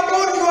bring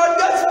about your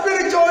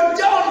spiritual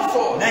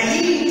downfall. Na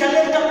hii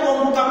italeta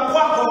kuanguka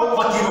kwako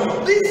kwa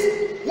kiroho. This,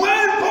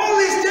 while Paul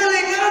is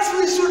telling us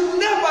we should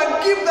never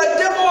give the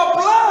devil a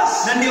place.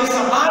 Na ndio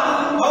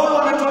sababu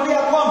Paulo anatuambia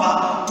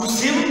kwamba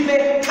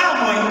tusimpe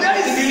kamwe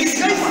ibilisi.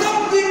 There is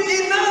something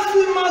in us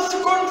we must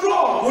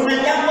control. Kuna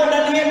jambo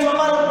ndani yetu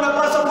ambalo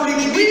tunapaswa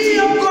kulidhibiti. We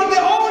have got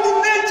the old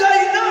nature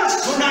in us.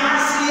 Tuna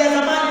asili ya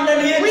zamani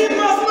ndani yetu. We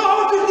must know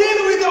how to deal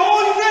with the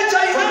old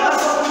nature in us.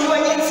 Tunapaswa kujua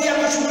jinsi ya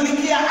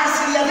kushughulikia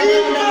asili ya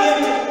zamani ndani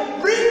yetu.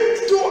 Bring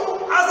to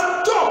a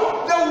stop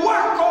the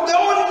work of the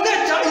old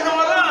nature in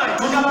our lives.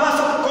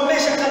 Tunapaswa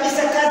kukomesha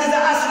kabisa kazi za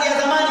asili ya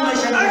zamani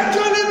maishani mwetu.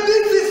 Actually,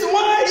 this is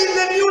why in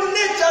the new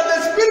nature the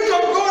Spirit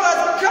of God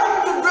has come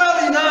to dwell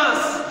in us.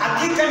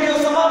 Hakika ndio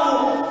sababu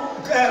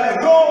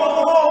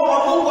roho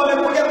wa Mungu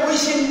amekuja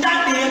kuishi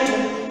ndani yetu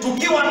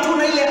tukiwa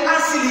tuna ile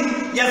asili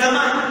ya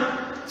zamani.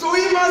 So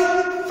we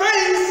must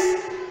face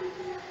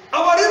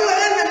our real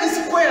enemy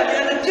squarely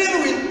and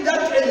deal with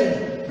that enemy.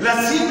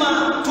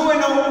 Lazima tuwe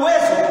na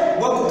uwezo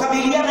wa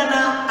kukabiliana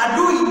na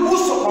adui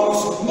uso kwa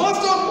uso.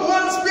 Most of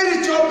one's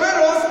spiritual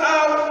battles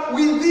are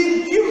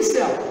within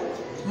himself.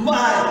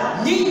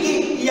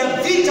 Nyingi ya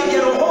vita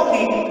vya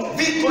rohoni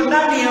viko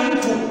ndani ya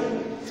mtu.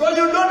 So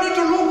you don't need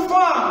to look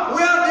far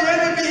where the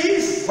enemy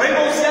is. Kwa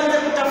hivyo usianze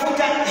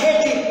kutafuta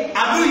heti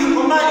adui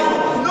yuko mbali.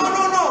 No,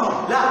 no,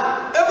 no. La.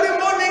 Every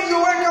morning you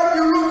wake up,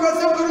 you look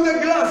yourself through the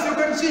glass, you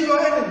can see your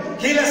enemy.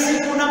 Kila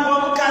siku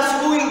unapoamka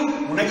asubuhi,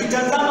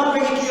 unajitazama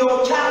kwenye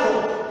kioo chako,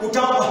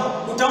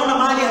 utaona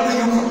mahali adui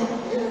yuko.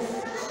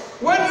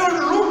 When you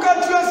look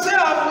at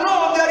yourself,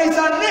 no, there is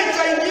a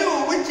nature in you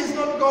which is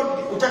not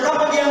godly.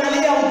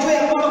 Utakapojiangalia ujue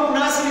kwamba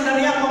kuna asili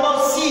ndani yako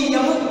ambayo si ya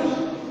Mungu.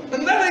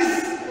 And that is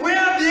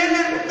where the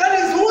enemy, that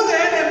is who the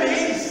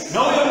enemy is. Na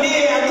huyo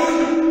ndiye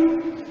adui.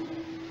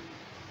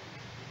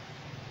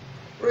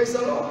 Praise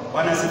the Lord.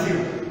 Bwana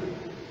asifiwe.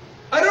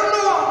 I don't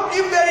know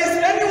if there is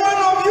any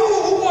one of you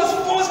who was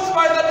forced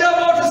by the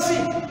devil to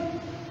sin.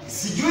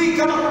 Sijui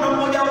kama kuna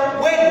mmoja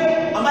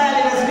wenu ambaye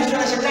alilazimishwa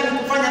na shetani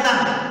kufanya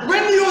dhambi.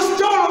 When you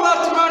stole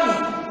that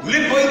money,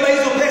 Ulipoiba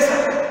hizo pesa,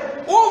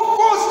 who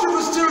forced you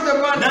to steal the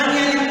money? nani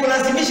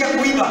alikulazimisha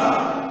kuiba?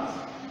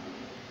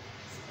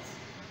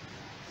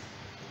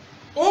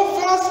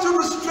 Who forced you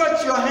to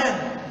stretch your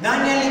hand?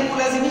 Nani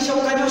alikulazimisha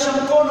ukanyosha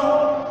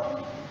mkono?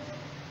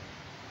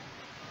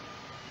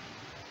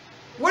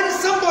 When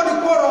somebody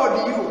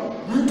quarreled you,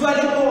 Mtu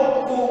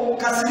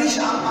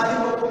alipokukasirisha,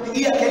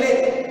 alipokupigia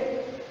kelele,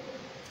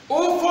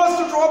 who forced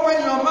you to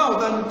open your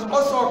mouth and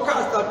also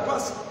curse that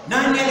person?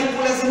 nani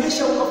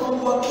alikulazimisha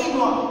ukafungua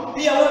kinywa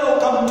pia wewe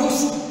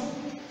ukamtusi?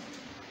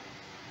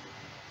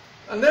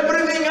 And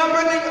everything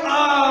happening,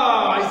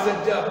 it's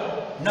the devil.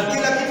 Na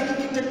kila kitu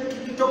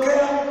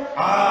kikitokea,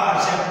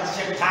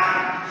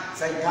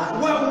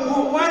 shetani.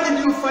 Why did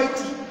you fight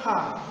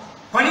her?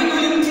 Kwa nini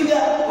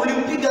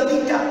ulimpiga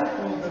vita?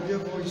 Oh, the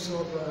devil is so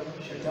bad.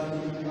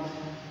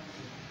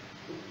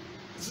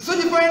 So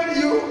you find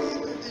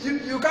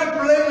you can't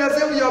blame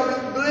yourself. You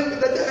are blaming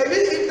the devil. I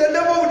mean, if the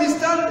devil would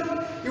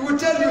stand, he would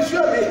tell you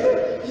surely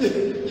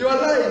you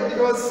are lying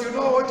because you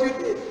know what you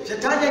did.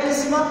 Shetani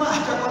akisimama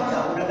atakwambia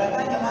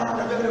unadanganya, maana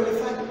unajua vile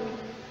ulifanya.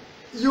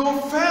 You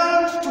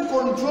failed to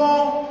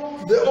control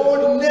the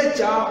old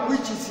nature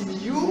which is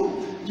in you.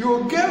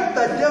 You gave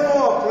the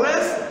devil a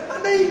place,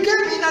 and then he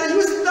came in and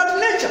used that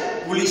nature.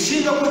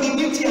 Ulishindwa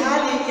kudhibiti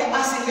hali ya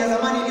asili ya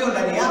zamani iliyo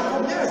ndani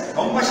yako. Yes.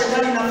 Kumpa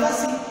shetani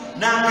nafasi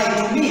na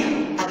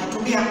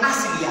akitumia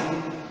asili yako.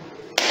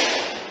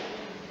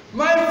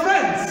 My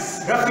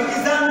friends, Rafiki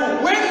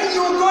zangu, when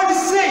you got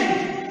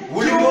saved, you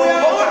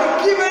were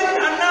not given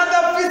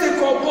another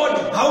physical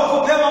body.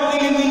 haukupewa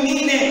mwili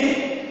mwingine.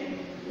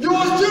 You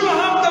still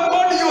have the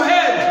body you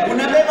had.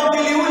 Unabeba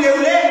mwili ule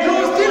ule.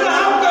 You still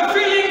have the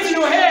feelings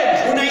you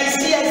had. Una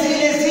hisia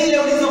zile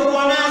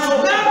ulizokuwa nazo.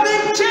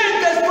 Nothing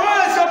changed as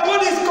far as your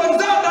body is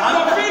concerned and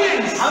your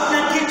feelings.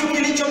 Hamna kitu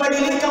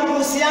kilichobadilika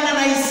kuhusiana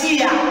na hisia.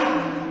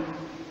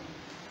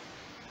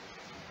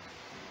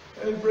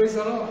 Praise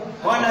the Lord.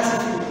 Bwana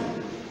asifiwe.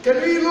 Can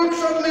we look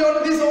shortly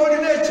on this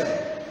old nature?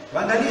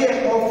 Tuangalie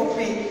kwa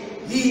ufupi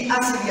hii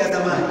asili ya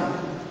zamani.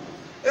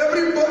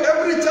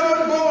 Every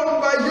child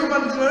born by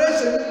human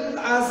generation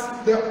has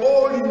the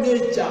old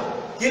nature.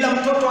 Kila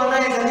mtoto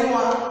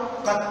anayezaliwa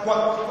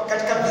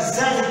katika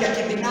vizazi vya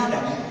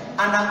kibinadamu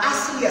ana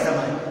asili ya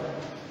zamani.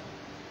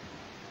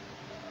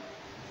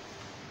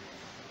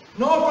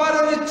 No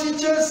parent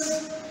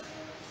teaches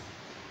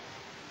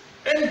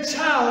any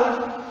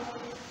child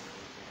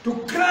to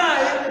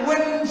cry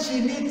when she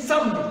needs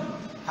something.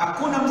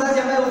 Hakuna mzazi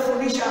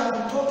anayefundisha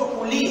mtoto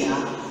kulia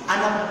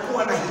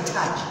anapokuwa na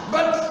hitaji.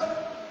 But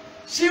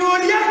she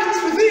will react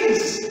to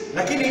things.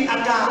 Lakini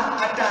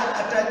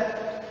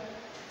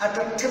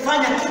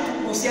atafanya kitu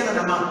kuhusiana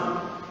na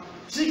mama.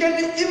 She can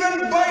even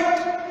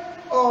bite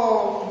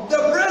the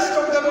breast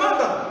of the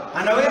mother.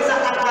 Anaweza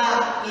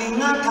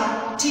akaling'ata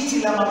titi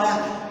la mama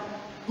yake.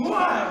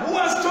 Why? Who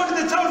has taught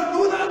the child to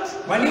do that?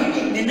 Kwa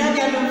nini? Ni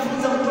nani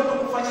aliyemfunza mtoto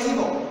kufanya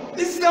hivyo?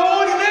 This is the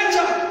old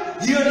nature.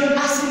 Hiyo ni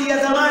asili ya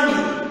zamani.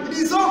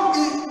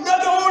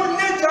 That old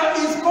nature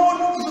is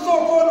also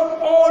called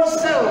old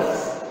self.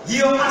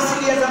 Hiyo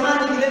asili ya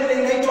zamani vile vile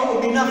inaitwa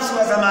ubinafsi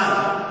wa zamani.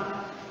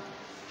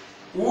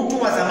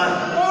 Utu wa zamani.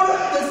 Or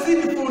the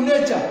sinful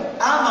nature.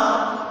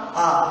 Ama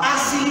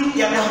asili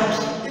ya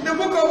dhambi. In the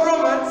book of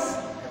Romans,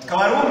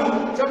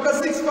 Warumi chapter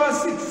 6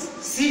 verse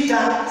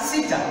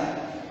 6.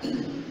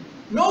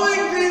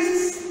 Knowing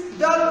this,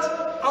 that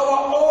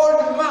our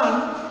old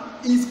man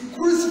is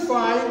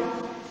crucified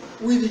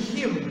with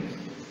him,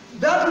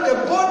 that the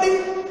body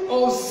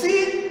of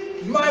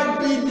sin might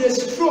be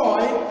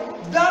destroyed,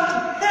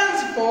 that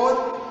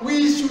henceforth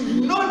we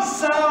should not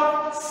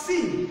serve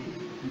sin.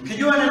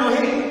 Kijua neno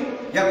hili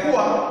ya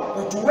kuwa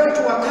utu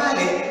wetu wa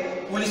kale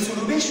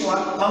ulisulubishwa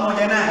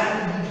pamoja naye,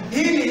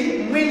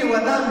 ili mwili wa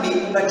dhambi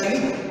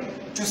ubatilike,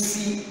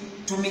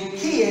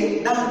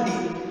 tusitumikie dhambi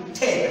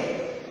tena.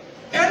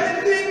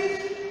 Anything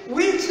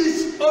which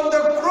is on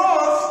the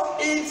cross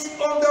is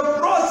on the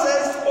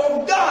process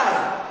of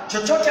dying.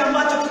 Chochote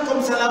ambacho kiko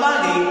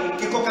msalabani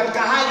kiko katika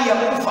hali ya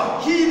kufa.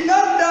 He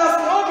that does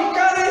not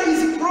carry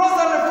his cross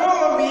and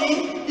follow me,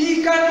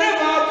 he can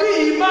never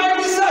be my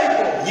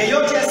disciple.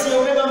 Yeyote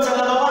asiyebeba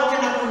msalaba wake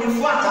na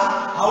kunifuata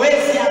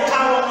hawezi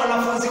akawa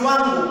mwanafunzi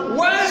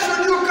wangu. Why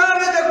should you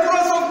carry the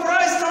cross of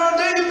Christ on a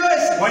daily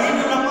basis? Kwa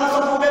nini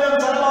unapaswa kubeba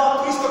msalaba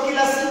wa Kristo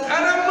kila siku?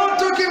 And I'm not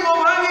talking of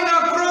hanging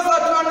a cross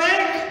at your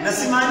neck. Na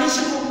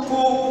simaanishi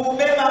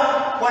kubeba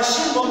kwa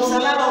shingo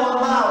msalaba wa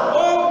mbao.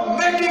 Or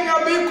making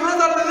a big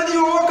cross and then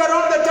you walk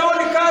around the town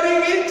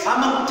carrying it.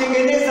 Ama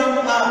kutengeneza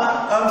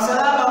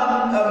msalaba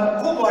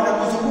mkubwa na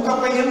kuzunguka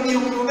kwenye mji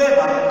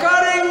ukibeba.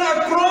 Carrying a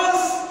cross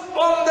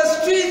on the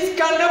streets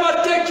can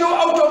never take you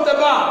out of the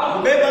bar.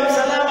 Kubeba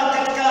msalaba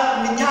katika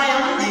mitaa ya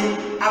mji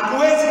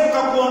hakuwezi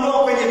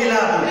kukuondoa kwenye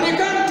vilabu. It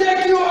can't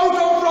take you out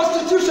of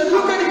prostitution.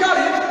 You can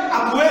carry it.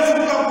 Hakuwezi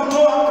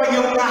kukutoa kwenye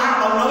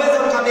ukahaba, unaweza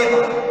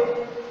ukabeba.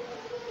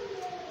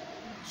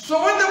 So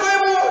when the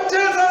Bible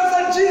tells us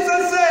that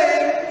Jesus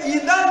said, he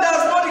that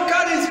does not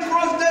carry his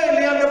cross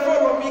daily and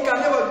follow me can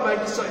never be my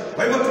disciple.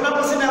 Kwa hivyo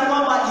tunaposema ya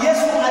kwamba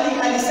Yesu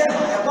alisema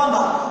ya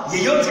kwamba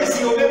yeyote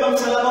asiyobeba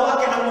msalaba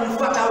wake na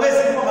kumfuata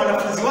hawezi kuwa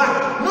mwanafunzi wake.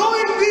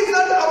 Knowing this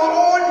that our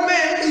old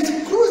man is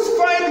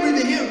crucified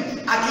with him.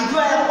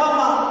 Akijua ya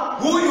kwamba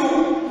huyu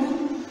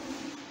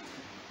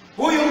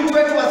mtu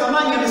wetu wa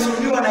zamani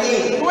amesulubiwa na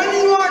yeye. When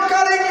you are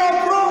carrying your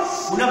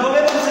cross,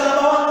 unapobeba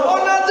msalaba wako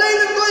on a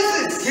daily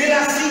basis,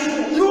 kila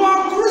siku, you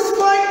are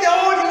crucifying the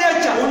old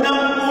nature.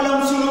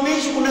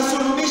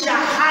 Unasulubisha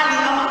hali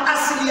ama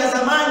asili ya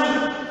zamani.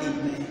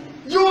 Amen.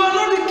 You are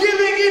not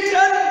giving it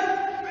an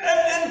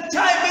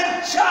time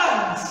and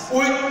chance.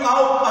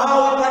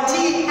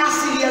 Haupatii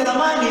asili ya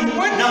zamani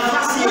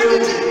nafasi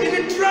When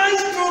it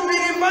tries to be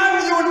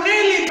revived, you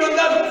nail it on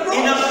that cross.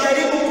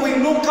 Inajaribu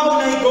kuinuka,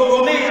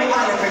 unaigogomea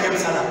pale kwenye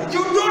msalaba.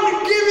 You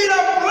don't give it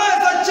a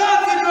place, a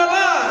chance in your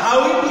life.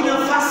 Hauipi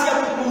nafasi ya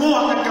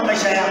kupumua katika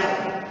maisha yako.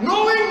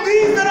 Knowing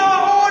this that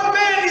our old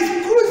man is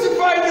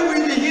crucified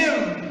with him.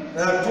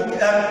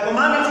 Kwa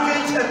maana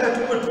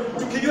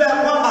tukijua ya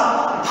kwamba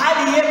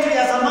hali yetu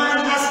ya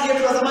zamani, asili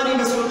yetu ya zamani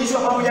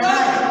imesulubishwa pamoja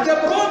naye. The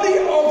body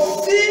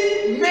of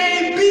sin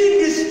may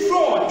be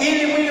destroyed.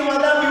 Ili mwili wa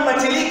dhambi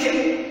ubatilike.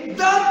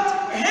 That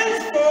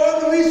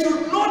henceforth we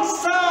should not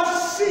serve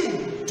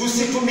sin.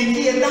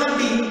 Tusitumikie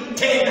dhambi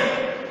tena.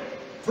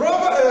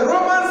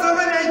 Romans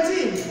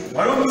 7:18.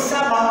 Warumi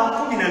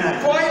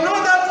 7:18. For I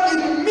know that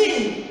in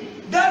me,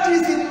 that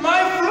is in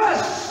my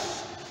flesh,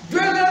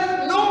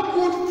 dwelleth no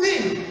good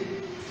thing.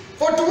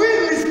 For to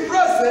will is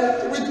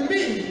present with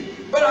me,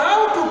 but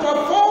how to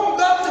perform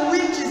that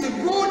which is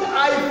good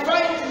I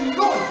find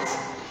not.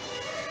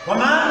 Kwa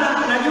maana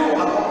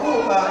najua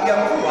ya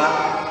kuwa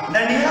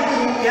ndani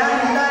yangu,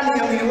 yaani ndani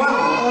ya mwili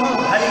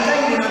wangu,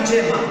 halikai neno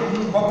njema.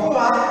 Kwa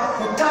kuwa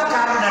kutaka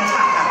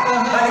nataka,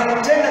 bali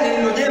kutenda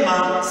neno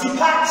jema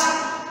sipati.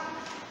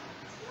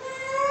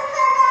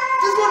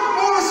 This is what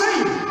Paul is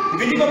saying.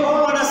 Hivi ndivyo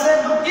Paulo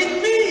anasema, in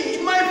me,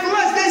 in my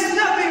flesh, there is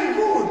nothing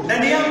good.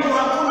 Ndani yangu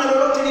hakuna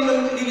lolote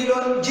lililo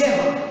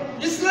jema.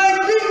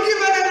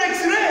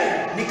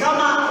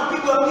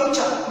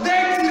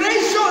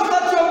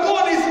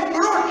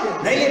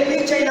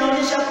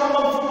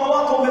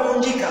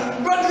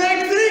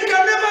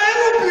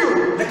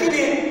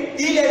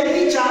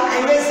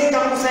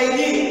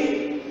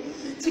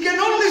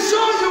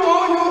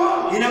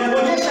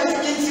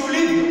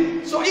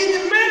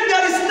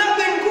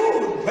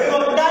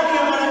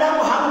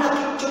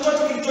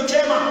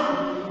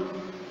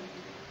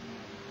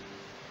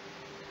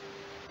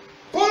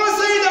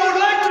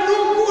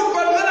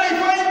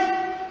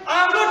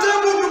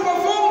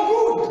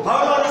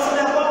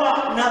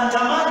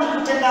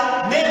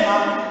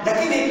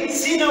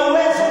 sina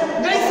uwezo.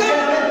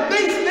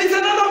 There's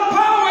another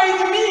power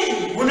in me.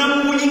 Kuna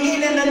Mungu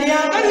nyingine ndani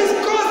yangu. That is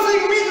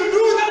causing me to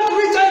do that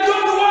which I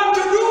don't want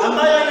to do.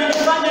 Ambayo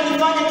inanifanya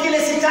nifanye kile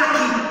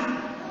sitaki.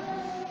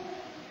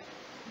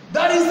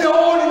 That is the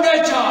old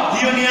nature.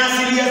 Hiyo ni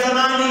asili ya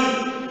zamani.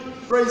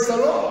 Praise the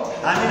Lord.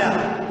 Amina.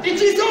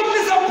 It is only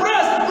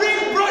suppressed,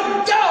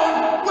 brought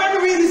down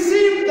when we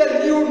receive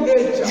the new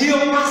nature. Hiyo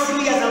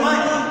asili ya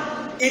zamani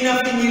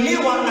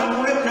inafinyiliwa na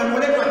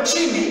kuletwa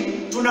chini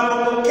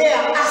tunapopokea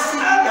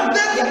asili ya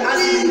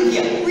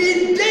mpya.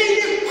 We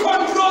daily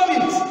control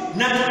it.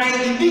 Na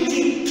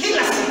tunaidhibiti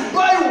kila siku.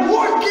 By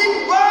walking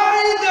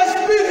by the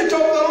Spirit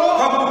of the Lord.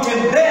 Kwa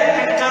kutembea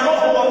katika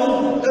Roho wa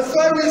Mungu. That's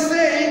why we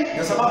say,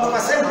 ndio sababu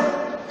tukasema,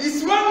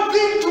 it's one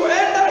thing to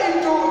enter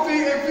into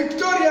a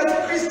victorious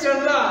Christian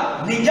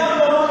life. Ni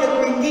jambo moja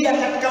kuingia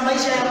katika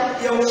maisha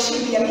ya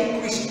ushindi ya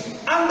Kikristo.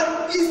 And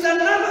it's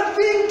another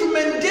thing to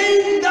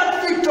maintain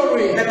that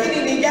victory.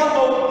 Lakini ni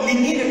jambo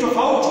lingine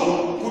tofauti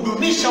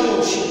kudumisha huo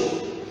ushindi.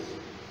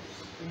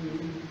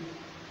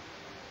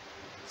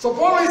 So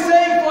Paul is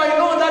saying, for I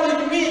know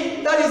that in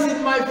me, that is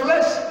in my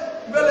flesh,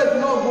 dwelleth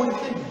no good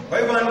thing. Kwa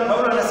hivyo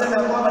Paulo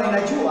anasema kwamba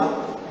ninajua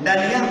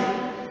ndani yangu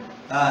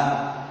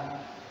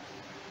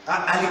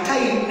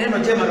alikai neno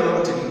jema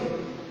lolote lile.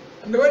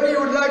 And when he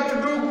would like to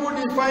do good,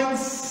 he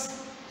finds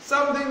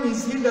something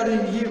is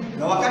hindering him.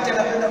 Na wakati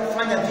anapenda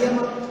kufanya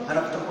vyema,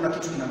 anakuta kuna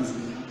kitu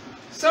kinamzuia.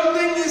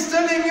 Something is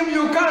telling him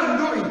you can't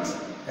do it.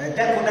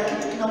 Kuna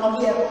kitu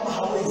kinamwambia kwamba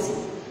hawezi.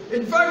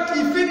 In fact,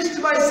 he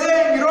finished by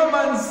saying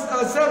Romans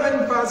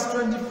 7 verse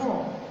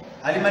 24.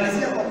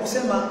 Alimalizia kwa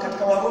kusema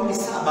katika Warumi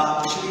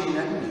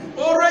 7:24.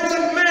 O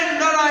wretched man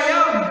that I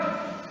am,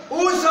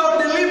 who shall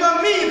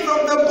deliver me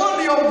from the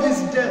body of this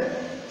death?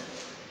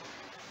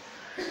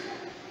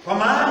 Kwa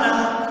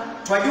maana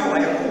twajua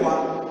ya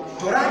kuwa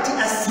torati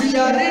asili.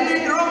 We are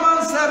reading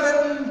Romans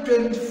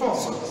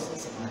 7:24.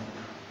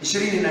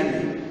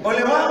 24.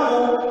 Ole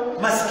wangu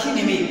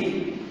maskini mimi.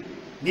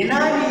 Ni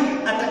nani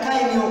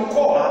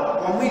atakayeniokoa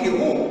kwa mwili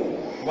huu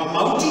wa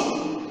mauti?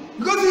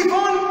 Because he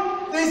found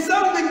there's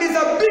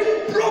a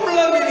big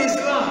problem in his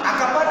life.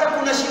 Akapata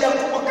kuna shida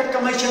kubwa katika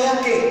maisha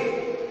yake.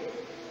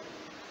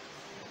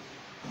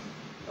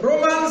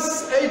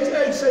 Romans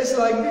 8:8 says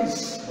like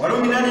this.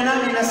 Warumi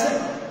 8:8 inasema,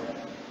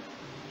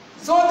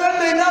 so then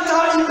they that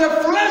are in the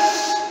flesh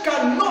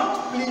cannot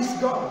please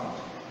God.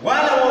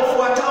 Wale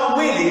wafuatao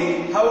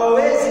mwili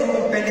hawawezi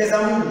kumpendeza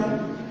Mungu.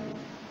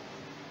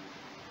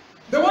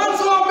 The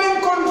ones who have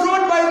been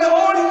controlled by the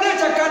old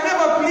nature can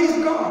never please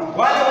God.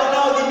 Wale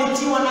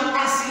wanaodhibitiwa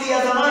na asili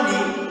ya zamani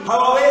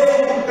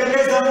hawawezi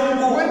kumpendeza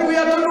Mungu. When we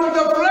are talking of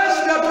the flesh,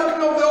 we are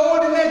talking of the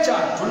old nature.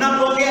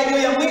 Tunapoongea juu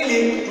ya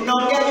mwili,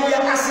 tunaongea juu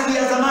ya asili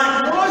ya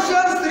zamani.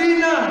 Colossians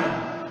 3:9.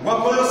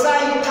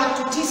 Wakolosai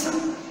 3:9.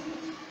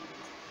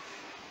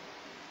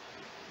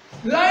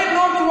 Lie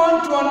not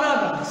one to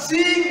another,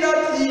 seeing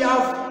that ye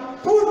have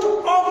put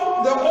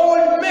off the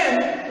old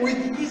man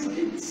with his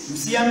deeds.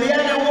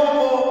 Msiambiane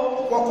uongo,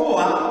 kwa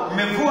kuwa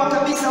mmevua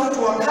kabisa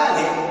utu wa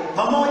kale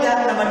pamoja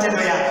na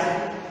matendo yake.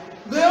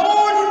 The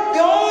old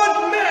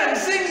man,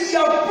 saying ye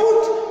have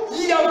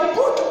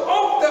put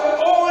off the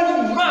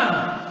old man.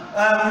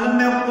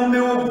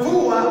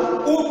 Mmevua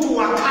utu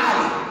wa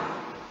kale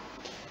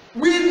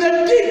with the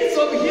deeds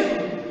of him,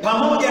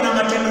 pamoja na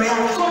matendo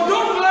yake. So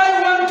don't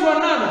lie one to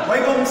another. Kwa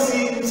hivyo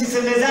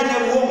msisemezane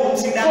uongo,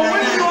 msidanganyane. So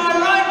when you are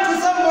lying to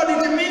somebody,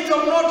 it means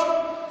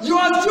you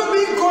are still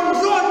being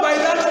controlled by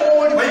that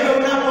old. Kwa hivyo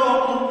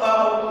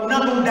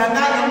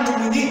unapomdanganya mtu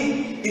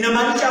mwingine,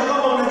 inamaanisha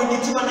kwamba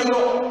unadhibitiwa na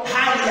hiyo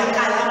hali ya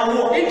kale ama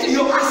huo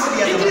hiyo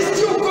asili ya zamani. It is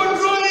still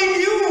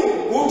controlling you.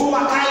 Utu wa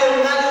kale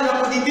ungali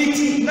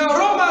unakudhibiti. Now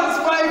Romans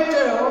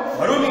 5:12.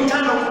 Warumi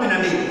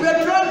 5:12. We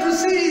are trying to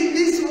see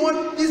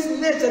this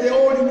nature, the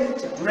old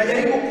nature.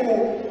 Tunajaribu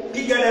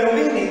kupiga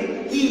darubini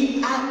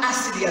hii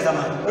asili ya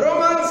zamani.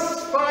 Romans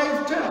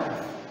 5:12.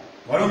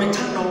 Warumi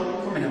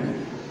 5:12.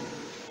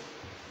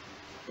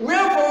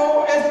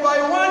 Wherefore, as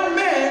by one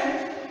man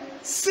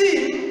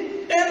sin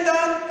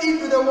entered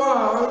into the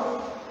world,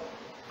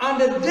 and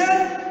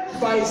death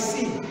by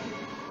sin,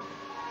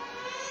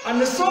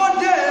 and so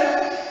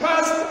death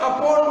passed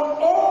upon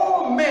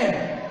all men,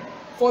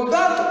 for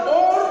that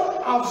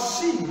all have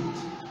sinned.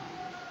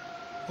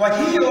 Kwa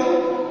hiyo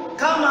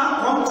kama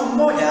kwa mtu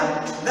mmoja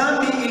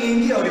dhambi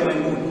iliingia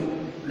ulimwenguni,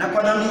 na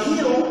kwa dhambi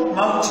hiyo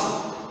mauti,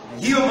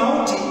 na hiyo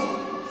mauti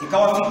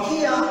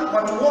ikawafikia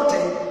watu wote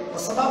kwa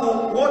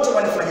sababu wote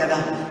walifanya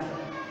dhambi.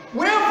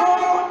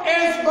 Wherefore,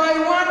 as by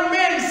one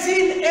man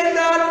sin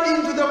entered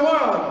into the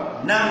world,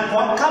 na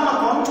kama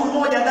kwa mtu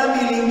mmoja dhambi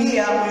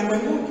iliingia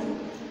ulimwenguni,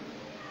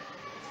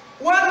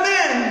 one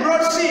man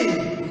brought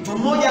sin, mtu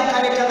mmoja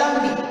akaleta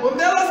dhambi. On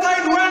the other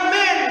side, one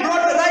man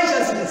brought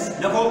righteousness,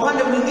 na kwa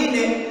upande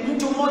mwingine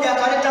mtu mmoja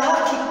akaleta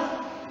haki.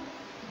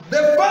 The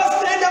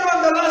first Adam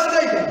and the last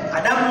Adam.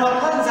 Adamu wa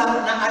kwanza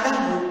na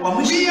Adamu wa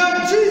mwisho. We have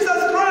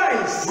Jesus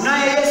Christ.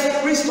 Unaye Yesu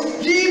Kristo.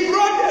 He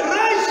brought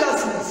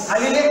righteousness.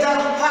 Alileta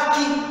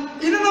haki.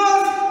 In other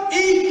words,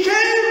 he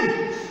came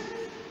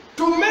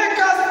to make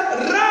us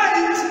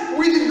right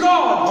with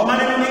God. Kwa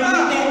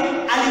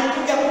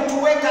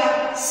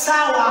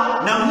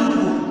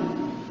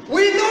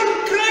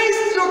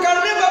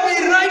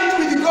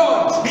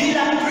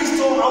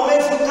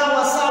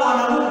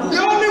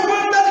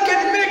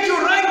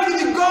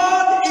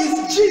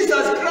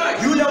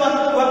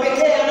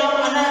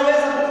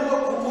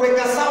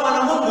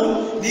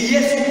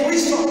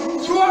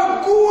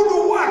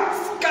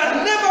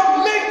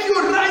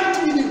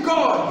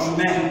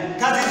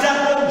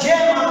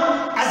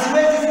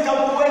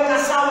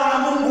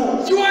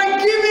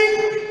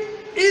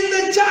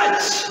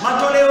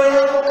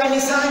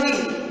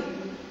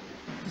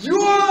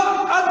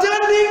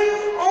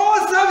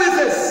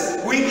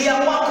kuingia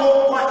kwako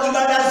kwa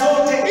ibada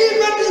zote.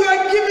 Even you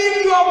are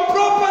giving your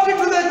property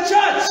to the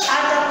church.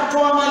 Hata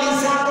kutoa mali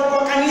zako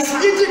kwa kanisa.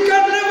 It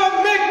can never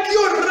make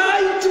you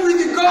right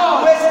with God.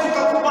 Hawezi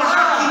kukupa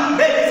haki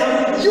mbele za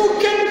Mungu. You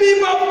can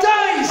be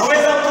baptized.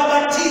 Hawezi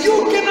kubatizwa.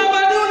 You can have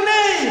a new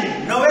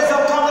name. Hawezi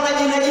kuwa na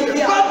jina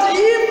jipya. But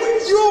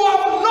if you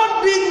have not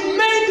been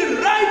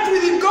made right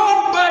with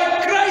God by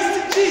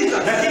Christ Jesus,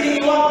 lakini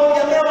iwapo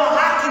hujapewa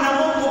haki na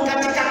Mungu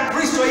katika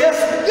Kristo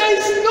Yesu, there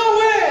is no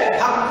way.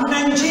 Hakuna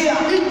njia.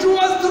 It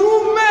was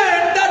through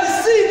men that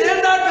sin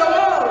entered the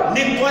world.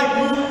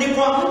 Ni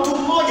kwa mtu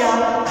mmoja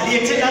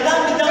aliyetenda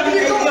dhambi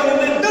ikaingia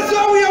ulimwengu. That's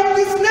why we have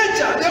this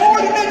nature. The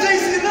old nature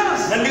is in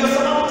us. Na ndio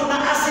sababu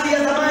tuna asili ya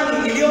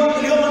zamani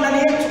iliyomo ndani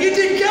yetu.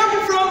 It came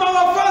from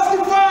our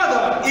first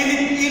father.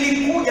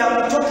 Ilikuja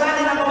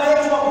kutokana na baba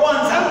yetu wa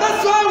kwanza. And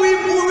that's why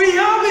we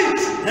have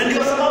it. Na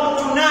ndio sababu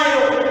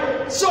tunayo.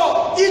 So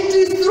it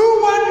is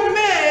through one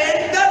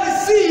man that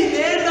sin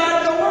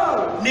entered the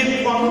world.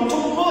 Ni kwa mtu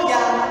mmoja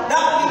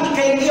dhambi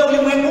ikaingia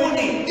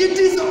ulimwenguni. It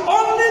is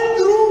only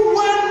through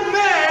one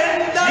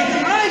man that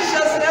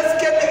righteousness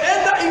can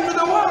enter into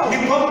the world. Ni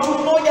kwa mtu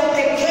mmoja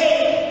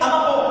pekee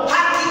ambapo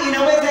haki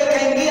inaweza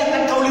ikaingia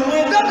katika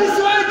ulimwengu. That is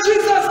why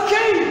Jesus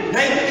came. Na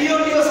hiyo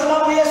ndio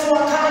sababu Yesu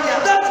akaja.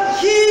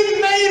 That he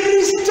may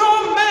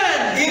restore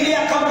man. Ili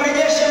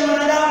akamrejeshe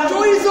mwanadamu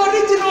to his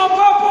original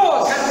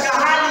purpose. katika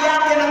hali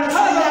yake na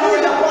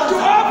kusudi ya kwanza. To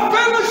have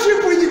fellowship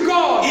with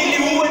God. Ili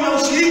uwe na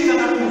ushirika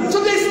na Mungu. So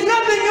there is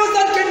nothing else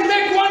that can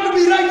make one to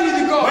be right with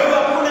God. Wewe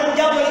hakuna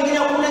jambo lingine,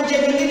 hakuna njia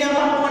nyingine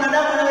ambapo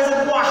mwanadamu anaweza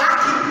kuwa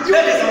haki.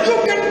 You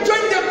can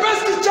join the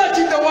best church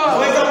in the world.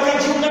 Unaweza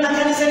kujiunga na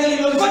kanisa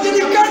lililo nzuri. But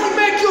it can't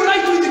make you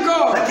right with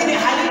God. Lakini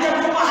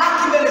halitakupa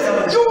haki mbele za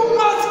Mungu. You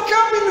must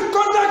come in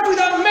contact with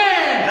a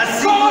man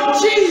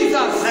called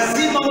Jesus.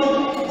 Lazima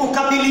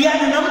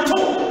ukabiliane na mtu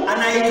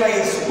anaitwa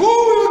Yesu. Who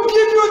will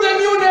give you the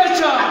new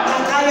nature?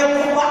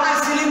 Atakayekupa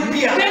asili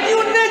mpya. The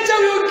new nature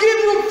will give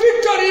you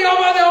victory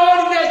over the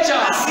old nature.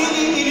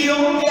 Asili iliyo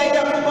mpya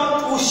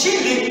itakupa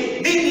ushindi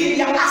dhidi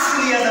ya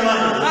asili ya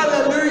zamani.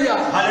 Hallelujah.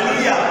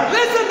 Hallelujah.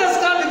 Let's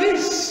understand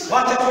this.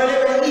 Wacha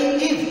tuelewe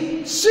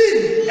hivi. Sin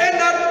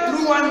entered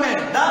through one man.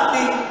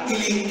 Dhambi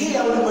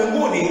iliingia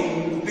ulimwenguni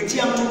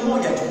kupitia mtu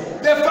mmoja tu.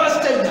 The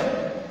first enter.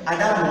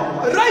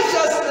 Adamu.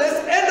 Righteousness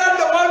entered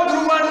the world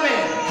through one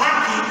man.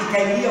 Haki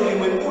ikaingia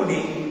ulimwenguni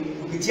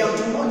kupitia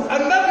mtu mmoja.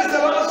 And that is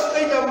the last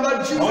thing of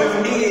that Jew. Huyo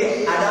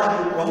ndiye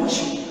Adamu wa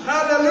mwisho.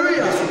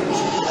 Hallelujah.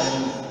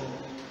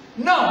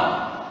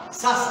 Now,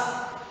 Sasa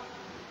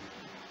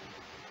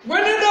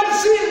when Adam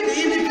sinned,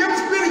 he became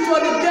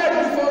spiritually dead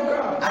before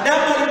God.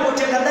 Adamu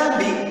alipotenda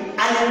dhambi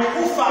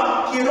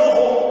alikufa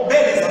kiroho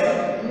mbele za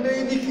Mungu.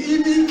 He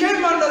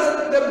became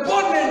under the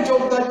bondage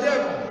of the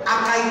devil.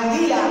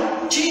 Akaingia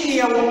chini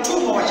ya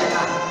utumwa wa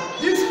shetani.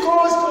 This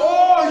caused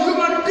all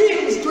human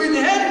beings to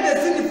inherit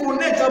the sinful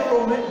nature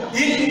from Adam.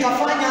 Hili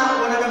likafanya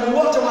wanadamu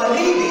wote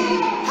warithi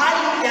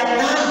hali ya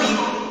dhambi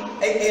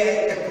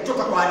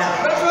kutoka kwa Adamu.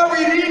 That's why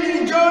we read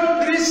in John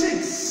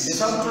 3:6. Ndio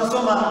sababu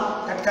tunasoma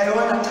katika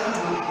Yohana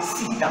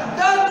 3:6.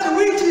 That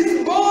which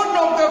is born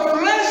of the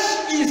flesh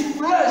is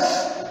flesh,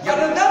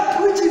 and that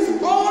which is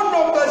born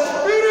of the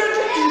spirit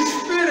is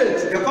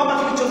spirit. Ya kwamba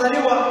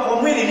kilichozaliwa kwa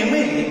mwili ni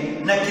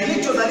mwili na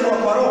kilichozaliwa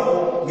kwa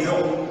roho ni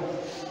roho.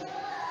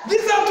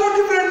 These are two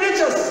different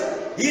natures.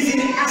 Hizi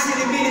ni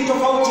asili mbili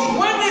tofauti.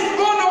 One is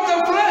born of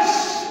the flesh.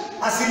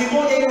 Asili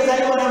moja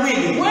imezaliwa na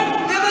mwili.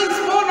 The other is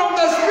born of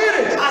the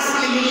spirit.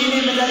 Asili nyingine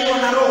imezaliwa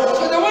na roho.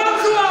 So the ones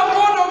who are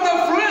born of the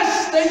flesh,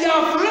 they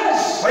are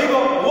flesh. Kwa hivyo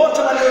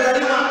wote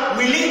waliozaliwa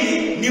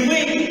mwilini ni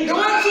mwili. The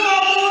ones who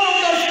are born of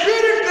the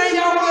spirit, they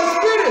are the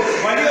spirit.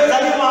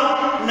 Waliozaliwa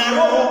na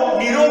roho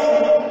ni roho.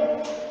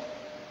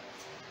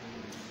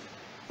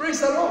 Praise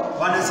the Lord.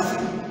 Bwana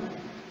sifiwe.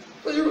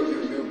 So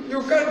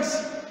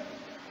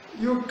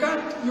you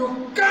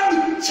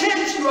can't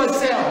change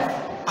yourself.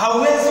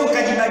 Hauwezi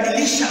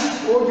ukajibadilisha.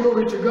 Oh,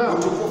 glory to God.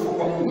 Utukufu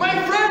kwa Mungu. My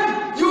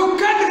friend, you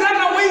can't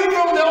run away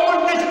from the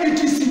old nature.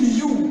 It is in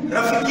you.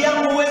 Rafiki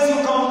yangu, huwezi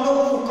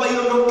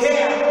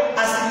ukaiondokea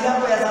asili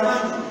yako ya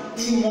zamani,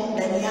 imo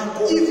ndani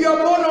yako. If you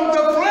are born of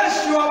the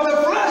flesh, you have the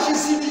flesh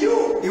is in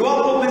you.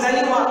 Iwapo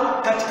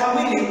umezaliwa katika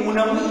mwili,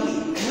 una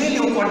mwili. Mwili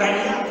uko ndani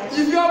yako.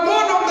 If you are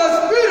born of the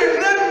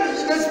spirit, then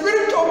the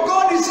spirit of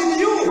God is in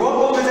you.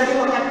 Iwapo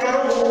umezaliwa katika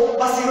roho,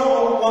 basi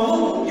roho wa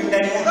Mungu yu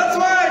ndani yako. That's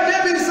why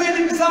David said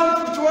in Psalm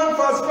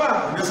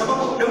 51:5. Ndio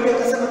sababu Daudi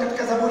akasema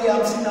katika Zaburi ya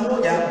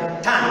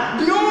 51:5.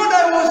 Behold,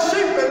 I was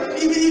shapen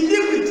in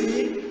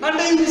iniquity, and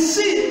in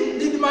sin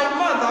did my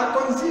mother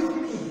conceive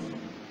me.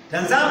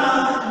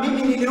 Tazama,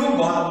 mimi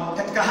niliumbwa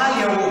katika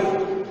hali ya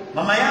uovu,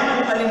 mama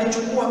yangu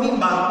alinichukua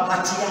mimba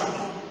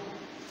hatiani.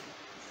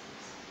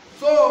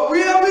 So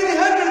we have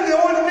inherited the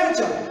old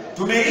nature.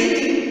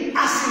 Tumerithi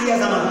asili ya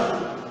zamani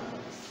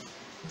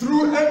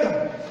through Adam.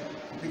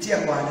 Kupitia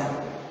kwa Adamu.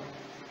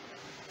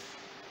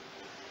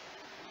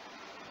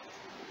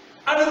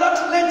 And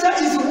that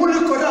nature is wholly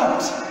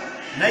corrupt.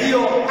 Na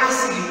hiyo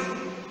asili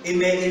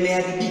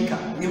imeharibika,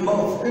 ni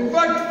mbovu. In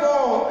fact,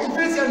 for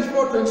Ephesians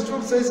 4:12,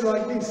 4:22 says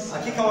like this.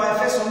 Hakika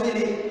Waefeso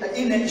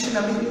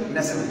 4:22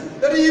 inasema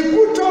That ye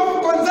put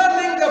off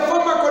concerning the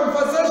former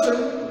conversation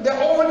the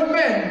old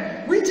man,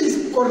 which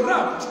is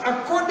corrupt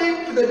according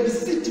to the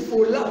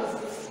deceitful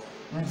lusts.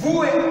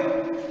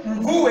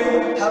 Mvue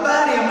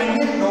habari ya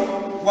mwenendo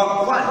wa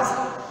kwanza,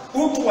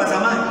 utu wa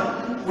zamani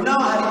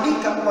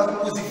unaoharibika kwa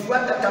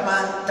kuzifuata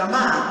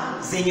tamaa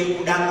zenye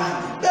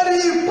kudanganya. That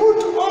ye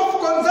put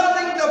off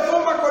concerning the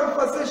former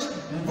conversation.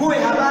 Mvue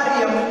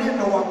habari ya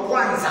mwenendo wa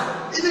kwanza.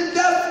 It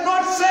does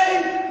not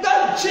say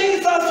that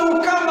Jesus will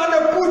come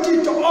and put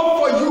it off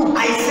for you.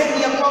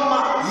 Haisemi ya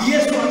kwamba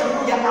Yesu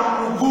atakuja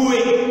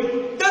akuvue.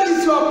 That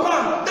is your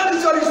part. That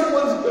is your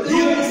responsibility.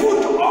 You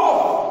put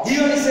off.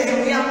 Hiyo ni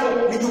sehemu yako,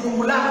 ni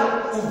jukumu lako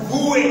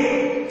uvue.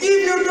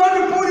 If you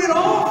don't put it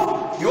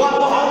off,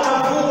 iwapo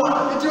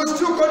hautavua, it will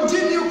still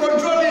continue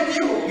controlling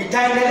you.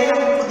 Itaendelea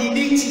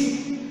kukudhibiti.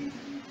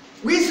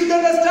 We should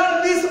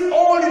understand this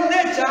old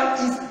nature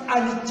is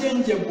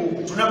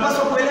unchangeable.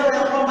 Tunapaswa kuelewa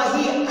ya kwamba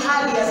hii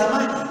hali ya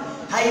zamani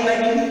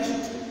haibadiliki.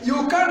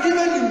 You can't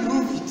even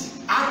improve it.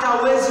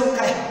 Hata uweze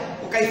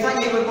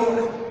ukaifanya iwe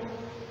bora.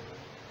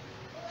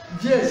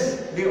 Yes.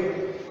 Ndio.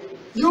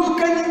 You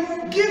can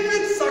give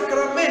it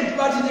sacrament,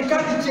 but it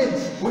can't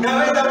change.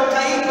 Unaweza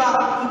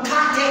ukaipa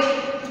mkate,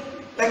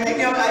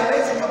 lakini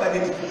haiwezi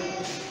kubadilika.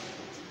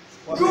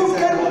 You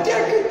can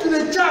take it to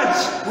the church.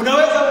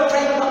 Unaweza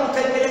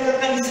ukaipeleka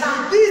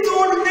kanisani. This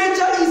old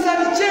nature is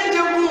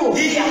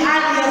unchangeable. Hii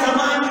hali ya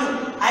zamani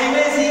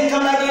haiwezi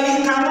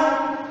kubadilika.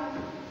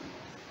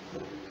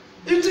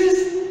 It is.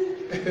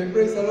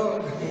 Praise the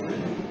Lord.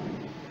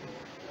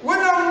 When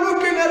I'm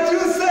looking at you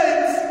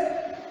saints,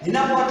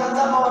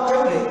 ninapowatazama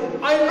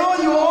wateule, I know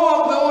you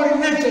all have the old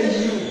nature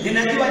in you.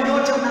 Ninajua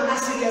nyote mna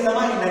asili ya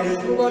zamani ndani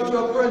yenu. Go back to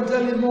your friend,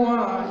 tell him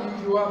more,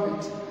 you have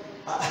it.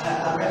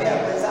 Angalia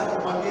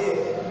mwenzako mwambie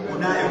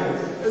unayo.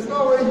 There's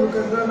no way you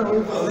can run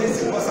away from it.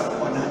 Hawezi kosa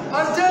kuwa nayo.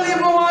 And tell him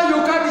more, you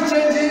can't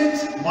change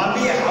it.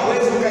 Mwambie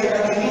hawezi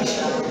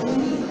ukaibadilisha.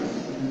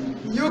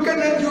 You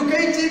can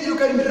educate it, you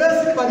can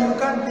dress it, but you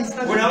can't be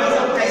standing. Unaweza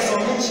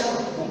ukaisomesha,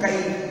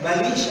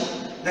 ukaibadilisha,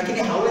 lakini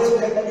hawezi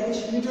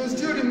ukaibadilisha. It will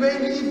still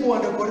remain evil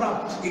and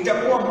corrupt.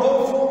 Itakuwa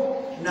mbovu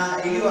na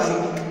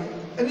iliyoharibika.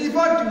 And in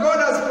fact, God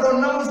has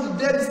pronounced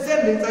death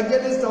sentence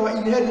against our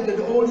inherited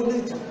old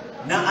nature.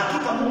 Na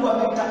hakika Mungu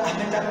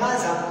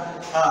ametangaza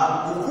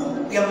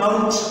hukumu ya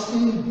mauti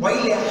kwa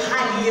ile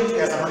hali yetu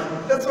ya zamani.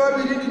 That's why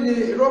we read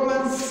in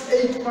Romans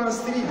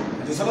 8:3.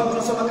 Ndio sababu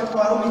tunasoma katika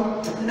Warumi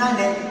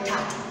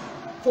 8:3.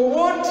 For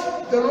what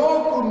the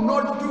law could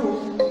not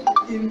do,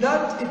 in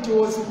that it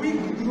was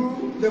weak through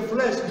the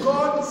flesh,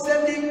 God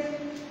sending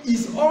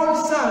his own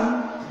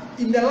Son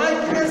in the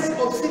likeness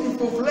of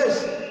sinful flesh,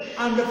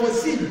 and for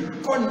sin,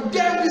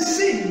 condemned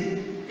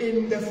sin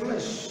in the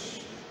flesh.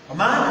 Kwa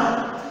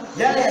maana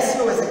yale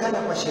yasiyowezekana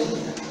kwa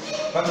sheria,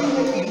 kwa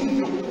vile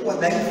ilivyokuwa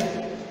dhaifu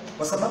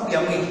kwa sababu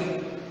ya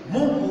mwili,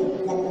 Mungu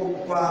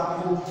kwa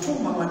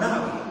kutuma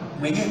mwanawe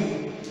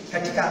mwenyewe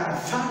katika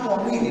mfano wa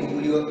mwili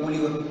ulio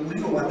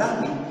wa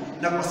dhambi,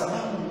 na kwa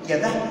sababu ya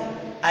dhambi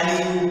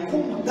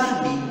alihukumu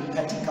dhambi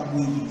katika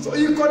mwili. So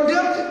he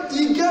condemned,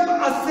 he gave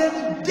a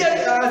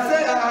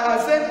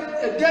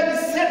dead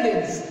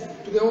sentence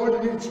to the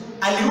old nature.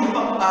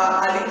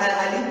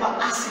 Alipa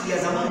asili ya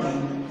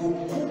zamani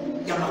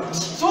hukumu ya mauti.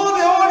 So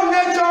the old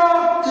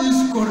nature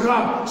is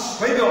corrupt.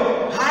 Kwa hivyo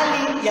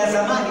hali ya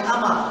zamani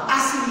ama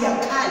asili ya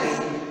kale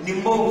ni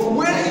mbovu.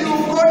 When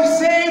you got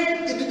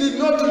saved, it did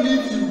not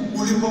leave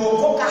you.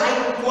 Ulipookoka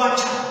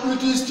haikukuacha.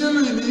 It is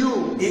still in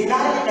you.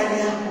 Ingali ndani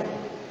yako.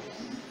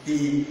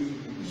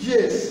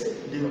 Yes.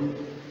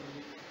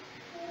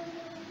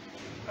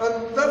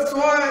 And that's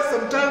why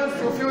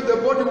sometimes you feel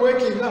the body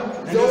waking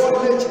up. The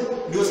old nature.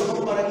 Ndio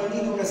sababu mara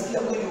nyingine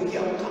unasikia mwili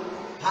ukiamka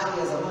hali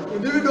ya zamani.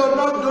 If you do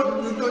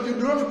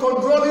not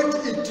control it,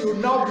 it will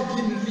now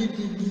begin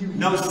leading you.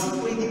 Na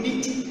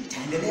usipoidhibiti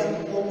itaendelea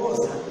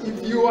kukuongoza.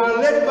 If you are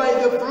led by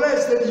the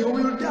flesh, then you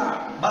will die.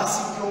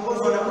 Basi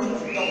ukiongozwa na mwili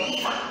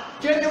utakufa.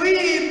 Can we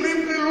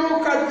briefly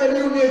look at the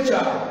new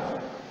nature?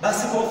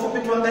 Basi kwa ufupi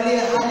tuangalie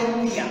hali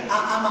mpya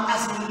ama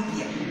asili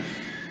mpya.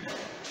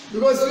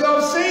 Because we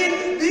have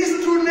seen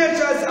these two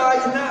natures are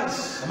in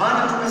us.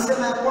 Maana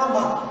tumesema ya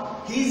kwamba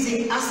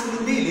hizi asili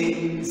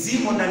mbili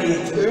zimo ndani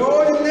yetu. The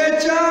old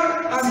nature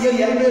and the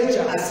new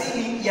nature.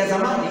 Asili ya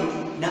zamani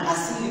na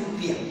asili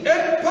mpya.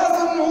 A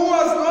person who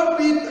has not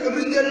been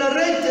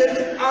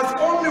regenerated has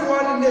only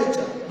one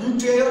nature.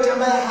 Mtu yeyote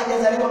ambaye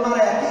hajazaliwa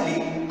mara ya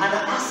pili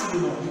ana asili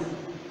moja.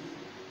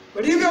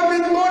 But if you have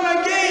been born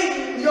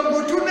again, you have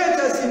got two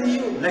natures in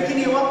you.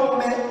 Lakini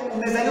iwapo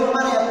umezaliwa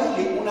mara ya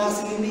pili una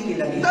asili mbili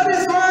ndani yako.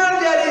 That is why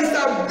there is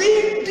a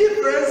big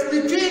difference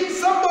between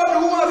somebody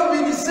who has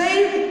been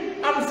saved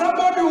and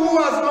somebody who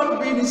has not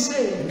been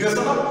saved. Ndio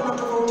sababu kuna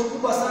tofauti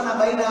kubwa sana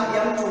baina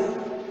ya mtu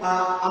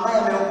ambaye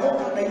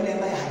ameokoka na yule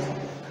ambaye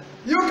hajaokoka.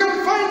 You can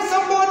find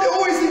somebody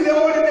who is in the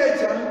old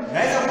nature.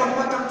 Unaweza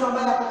kumpata mtu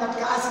ambaye ako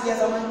katika asili ya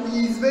zamani. He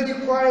is very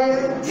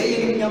quiet.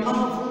 Yeye ni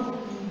mnyamavu.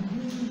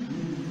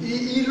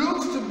 He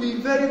looks to be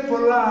very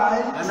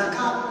polite.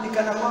 Anakaa ni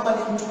kana kwamba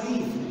ni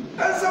mtulivu.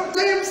 And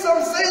sometimes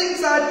of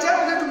saints are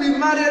tempted to be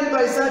married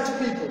by such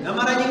people. Na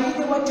mara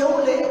nyingine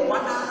wateule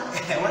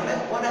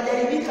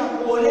wanajaribika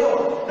kuolewa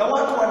na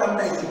watu wa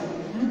namna hii.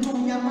 Mtu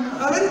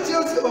mnyamavu. And then it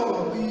tells you,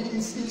 oh,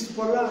 he's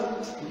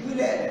polite.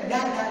 Yule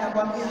dada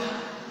anakuambia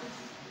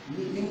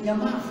ni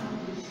mnyamavu,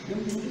 ni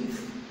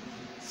mtulivu.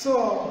 So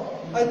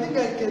I think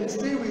I can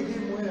stay with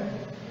him where?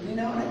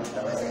 Ninaona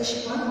tutaweza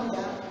ishi pamoja.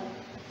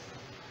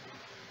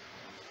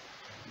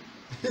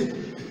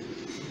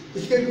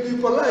 He can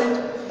be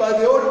polite, but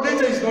the old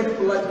nature is not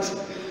polite.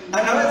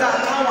 Anaweza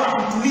akawa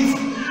mtulivu,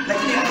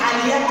 lakini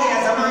hali yake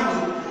ya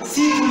zamani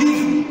si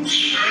tulivu.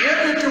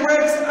 When it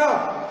wakes up,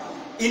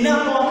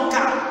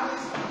 inapoamka,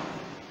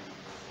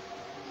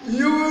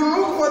 you will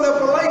look for the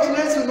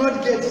politeness, you will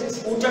not get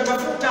it.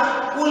 Utatafuta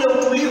ule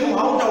utulivu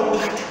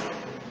hautaupata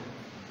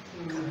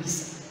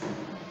kabisa.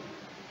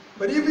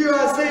 But if you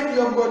are saved,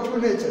 you have got two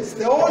natures,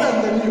 the old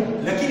and the new.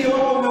 Lakini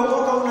wewe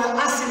umeokoka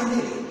una asili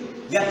mbili,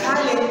 ya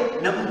kale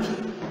na mpya.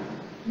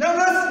 Now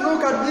let's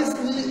look at this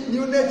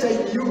new nature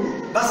in you.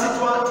 Basi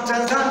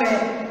tutazame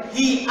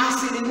hii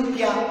asili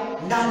mpya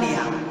ndani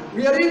yako.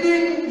 We are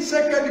reading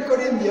 2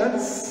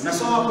 Corinthians.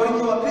 Nasoma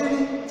Korintho wa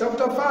pili,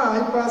 chapter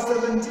 5, verse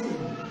 17.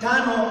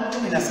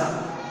 5:17.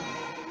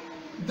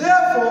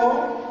 Therefore,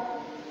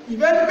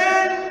 if any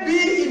man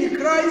be in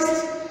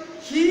Christ,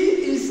 he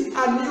is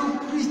a new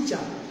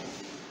creature.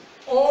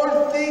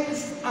 All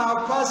things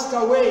are passed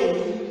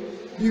away.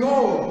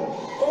 Behold,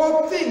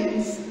 all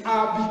things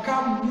are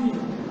become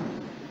new.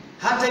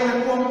 Hata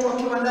imekuwa mtu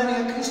akiwa ndani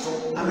ya Kristo,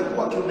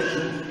 amekuwa kiumbe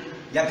kipya.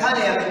 Ya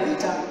kale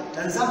yamepita,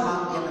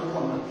 tazama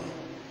yamekuwa mapya.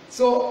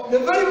 So, the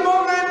very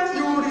moment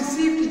you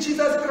receive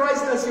Jesus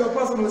Christ as your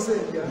personal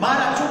Savior,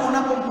 mara tu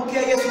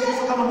unapompokea Yesu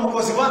Kristo kama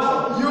mwokozi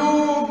wako,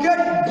 you get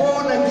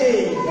born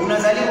again.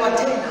 Unazaliwa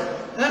tena.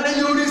 And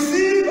you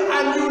receive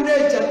a new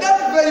nature.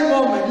 That very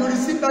moment you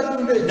receive that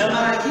new nature. Na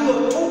mara hiyo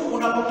tu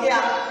unapokea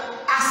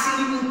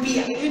asili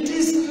mpya. It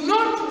is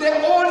not the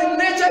old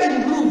nature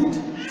improved.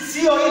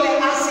 Sio ile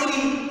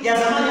asili ya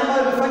zamani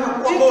ambayo imefanywa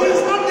kuwa bora. It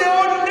is not the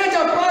old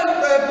nature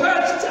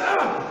patched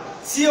up.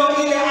 Sio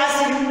ile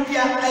asili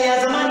mpya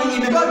ya zamani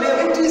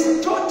imetolewa. It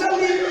is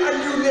totally a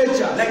new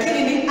nature.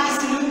 Lakini ni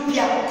asili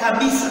mpya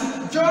kabisa.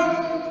 John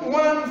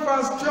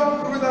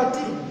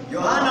 1:12-13.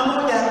 Yohana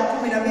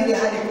 1:12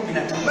 hadi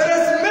 15. But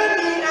as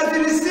many as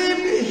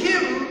received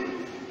him,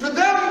 to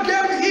them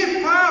gave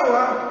he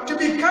power to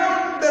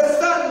become the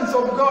sons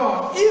of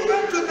God,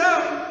 even to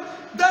them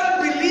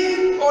that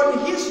believe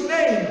on his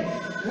name,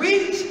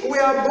 which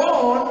were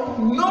born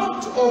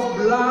not of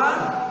blood,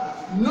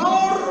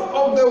 nor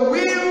of the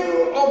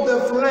will of the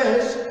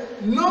flesh,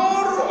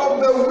 nor of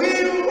the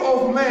will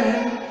of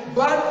man,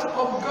 but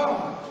of God.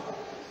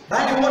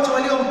 Bali wote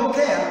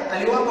waliompokea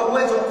aliwapa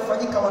uwezo wa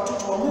kufanyika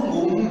watoto wa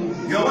Mungu,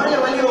 ndio wale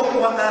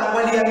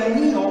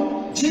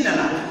waliaminio jina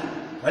lake,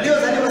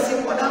 waliozaliwa si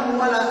kwa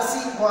damu wala si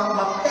kwa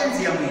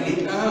mapenzi ya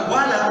mwili,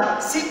 wala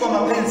si kwa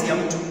mapenzi ya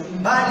mtu,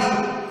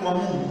 bali kwa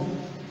Mungu.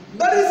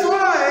 That is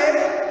why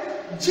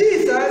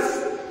Jesus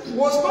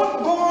was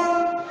not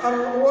born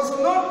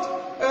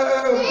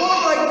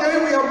like the way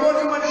we are born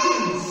human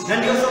beings. Na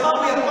ndio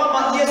sababu ya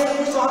kwamba Yesu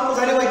Kristo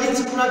hakuzaliwa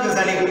jinsi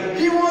tunavyozaliwa.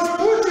 He was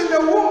put in the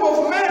womb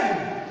of man.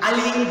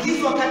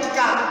 Aliingizwa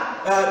katika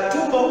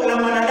tumbo la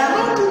mwanadamu.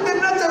 Not in the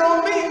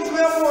natural means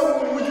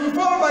which we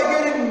follow by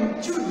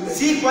getting children.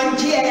 Si kwa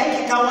njia ya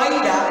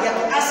kikawaida ya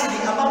kiasili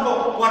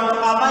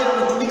ambayo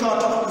hutumika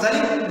watoto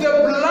kuzaliwa. The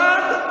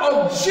blood of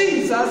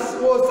Jesus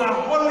was a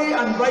holy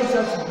and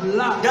righteous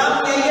blood.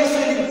 Damu ya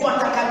Yesu ilikuwa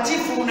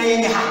takatifu na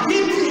yenye haki.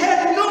 It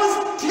had no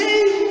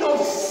stain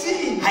of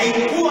sin.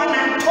 Haikuwa na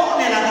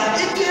tone la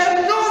dhambi. It had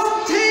no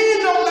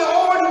stain of the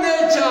old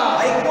nature.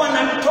 Haikuwa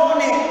na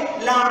tone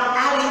la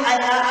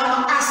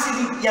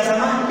asili ya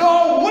zamani.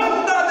 No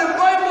wonder the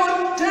Bible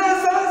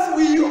tells us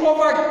we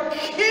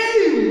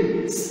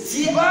overcame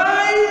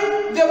by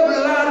the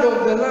blood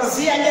of the Lamb.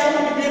 Si ajabu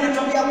Biblia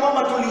inatuambia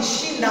kwamba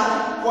tulishinda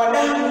kwa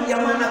damu ya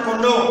mwana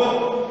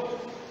kondoo.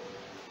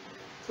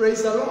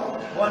 Praise the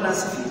Lord. Bwana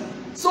asifiwe.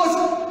 So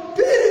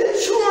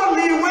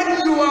spiritually when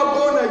you are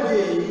born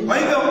again, kwa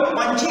hivyo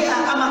kwa njia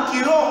ama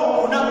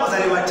kiroho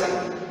unapozaliwa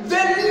tena,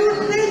 the new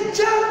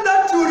nature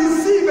that you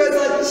receive as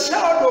a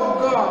child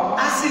of God,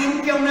 asili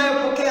mpya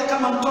unayopokea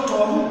kama mtoto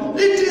wa Mungu,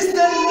 it is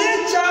the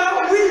nature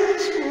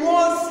which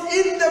was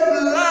in the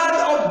blood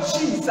of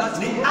Jesus.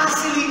 Ni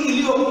asili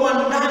iliyokuwa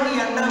ndani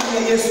ya damu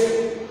ya Yesu.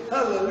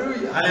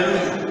 Hallelujah.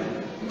 Hallelujah.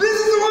 This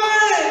is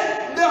why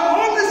the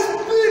Holy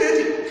Spirit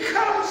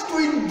comes to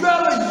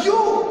indwell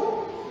you.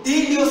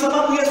 Hii ndio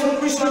sababu Yesu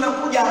Kristo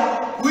anakuja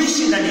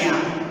kuishi ndani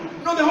yako.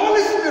 No, the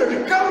Holy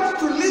Spirit comes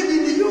to live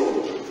in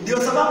you.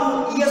 Ndio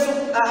sababu Yesu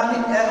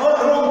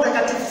Roho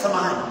Mtakatifu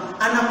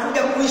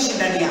anakuja kuishi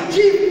ndani yako.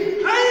 He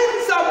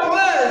finds a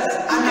place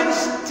he can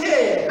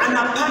stay.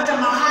 Anapata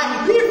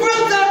mahali. He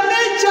finds a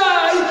nature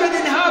he can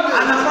inhabit.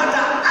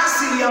 Anapata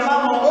asili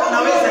ambamo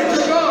anaweza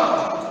ishi.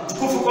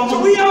 Tukufu kwa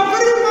Mungu. We are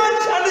very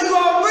much and you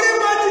are very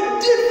much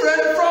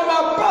different from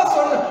a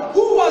person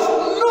who was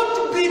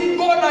not been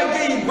born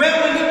again.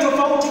 Wewe ni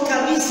tofauti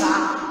kabisa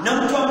na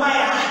mtu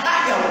ambaye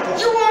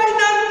hajaokoka. You are in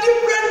a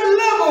different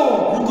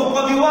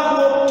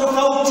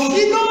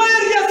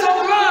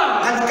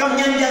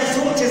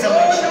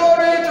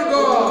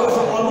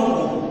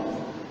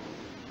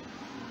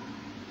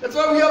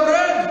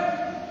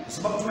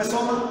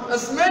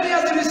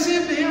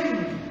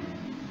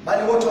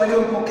bali wote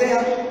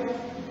waliompokea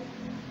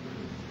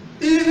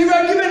they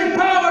were given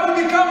power to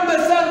become the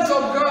sons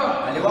of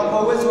God. aliwapa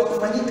uwezo wa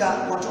kufanyika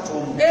watoto wa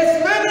Mungu.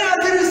 As many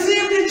as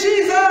received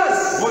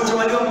Jesus, Wote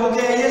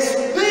waliompokea Yesu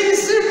they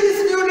received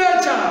his new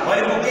nature.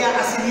 walipokea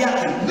asili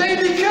yake, They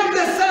became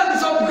the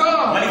sons of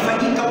God.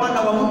 walifanyika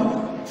wana wa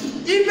Mungu.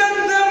 Even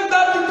them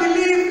that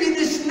believe in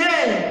his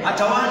name,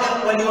 Hata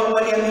wale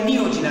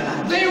waliaminio jina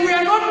lake, they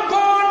were not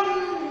born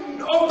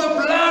of the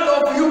blood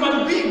of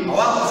human beings.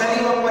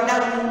 hawakuzaliwa kwa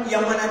damu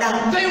ya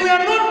mwanadamu, They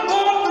were not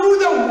born through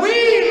the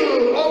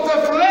will of the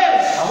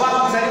flesh,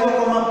 hawakuzaliwa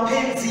kwa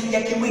mapenzi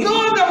ya kimwili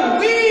nor the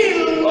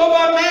will of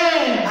a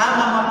man,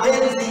 ama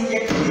mapenzi ya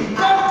kimwili,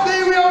 but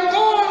they were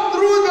born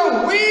through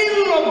the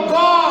will of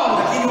God.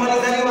 lakini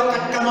walizaliwa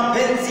katika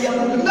mapenzi ya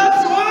Mungu.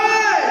 That's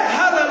why,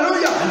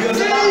 hallelujah,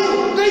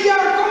 they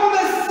are called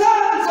the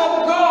sons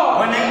of God.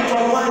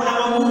 Wanaitwa wana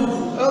wa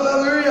Mungu.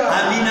 Hallelujah.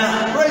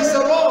 Amina. Praise the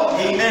Lord.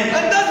 Amen.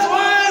 And that's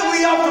why we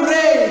have to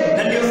reign.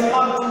 Na ndio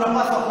sababu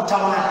tunapaswa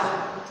kutawala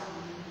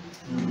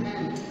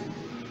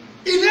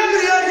In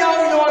every area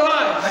of your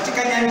life,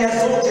 katika nyanja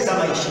zote za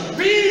maisha.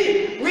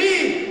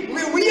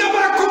 we have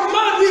a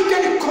command. We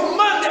can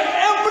command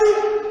every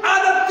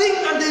other thing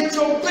and it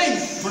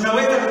obeys.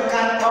 Tunaweza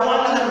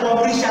tukatawala na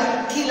kuamrisha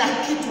kila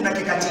kitu na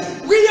kikatii.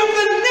 We have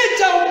the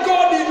nature of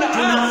God in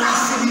Tuna us.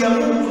 asili ya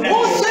Mungu ndani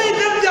Who yetu. said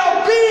that there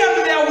be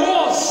and there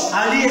was?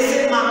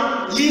 Aliyesema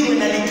liwe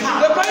na The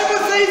likawa. Bible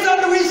says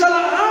that we shall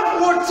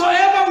have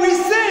whatsoever we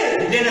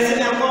say. Ndio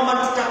inasema ya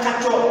kwamba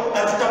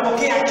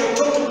tutapokea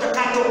chochote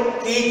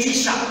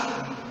tutakachoitisha.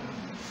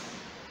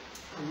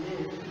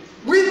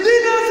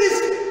 Within us is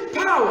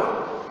power.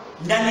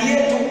 Ndani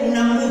yetu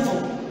una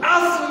nguvu.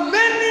 As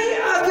many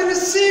as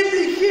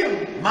received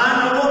him,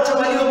 Maana wote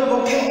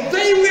waliompokea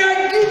they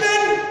were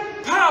given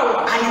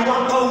power.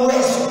 aliwapa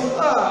uwezo.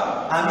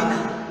 Amina.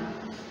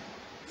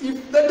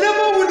 If the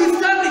devil would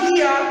stand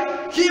here,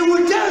 he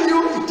will tell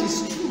you it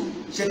is true.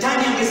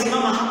 Shetani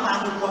angesimama hapa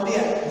angekuambia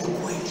ni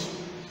kweli.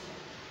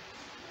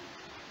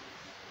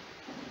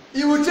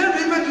 He will tell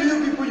even to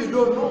you people you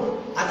don't know.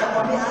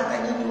 Atakwambia hata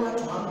nyinyi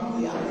watu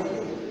hamjui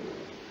hawaelewi.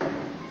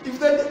 If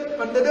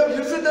the devil,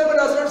 you say the devil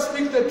does not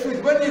speak the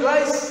truth. When he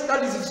lies,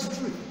 that is his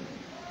truth.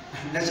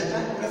 Na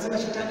shetani unasema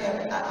shetani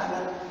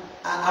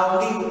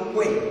aongei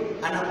ukweli,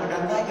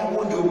 anapodanganya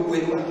huo ndio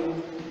ukweli wake.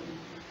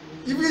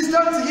 If he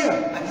stands here,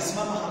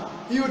 Akisimama hapa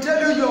he will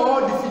tell you you are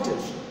all defeated.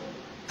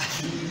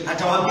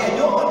 atawaambia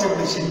yote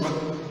mmeshindwa.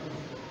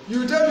 He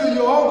will tell you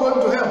you are all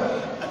going to hell.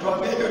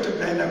 Atawaambia yote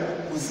mnaenda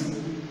kuzimu.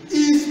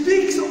 He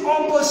speaks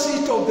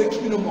opposite of the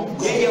kingdom of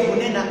God. Yeye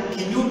hunena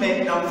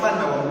kinyume na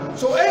ufalme wa Mungu.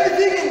 So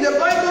anything in the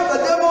Bible, the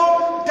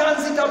devil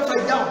turns it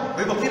upside down.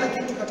 Kwa hivyo kila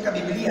kitu katika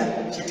Biblia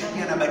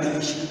shetani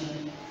anabadilisha.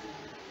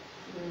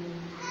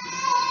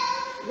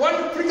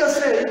 One preacher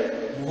said,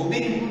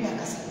 Mhubiri mmoja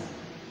akasema,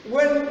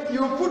 when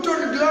you put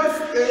on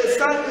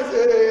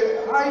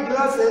high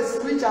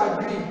glasses which are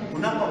green,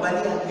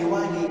 unapovalia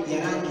miwani ya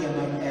rangi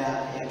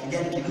ya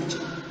kijani kibichi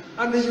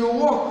and you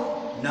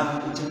walk, na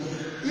kutembea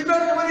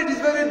even when it is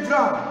very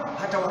dry,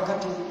 hata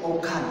wakati wa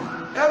ukame,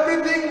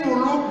 everything will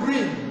look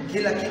green.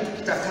 kila kitu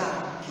kitakaa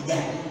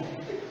kijani.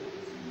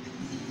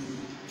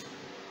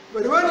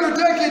 But when you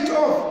take it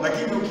off,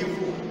 Lakini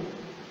ukivua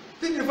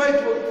think if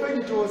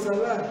it was a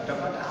lie.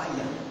 utapata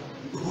haya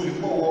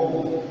ulikuwa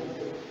uongo.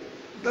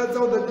 That's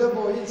how the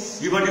devil is.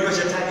 Hivyo ndivyo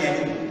shetani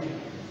alivyo.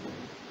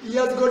 He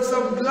has got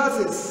some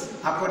glasses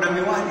Hapo na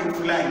miwani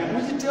fulani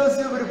which tells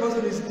you every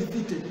person is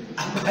defeated.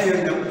 ambayo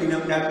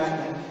inamdanganya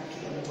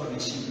kila mtu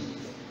ameshinda.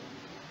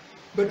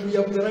 But we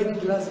have the right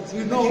glasses.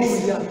 We know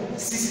who we are.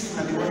 Sisi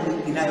tuna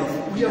miwani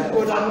inayofaa. We have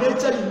got a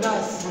nature in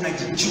us.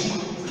 Tunajijua.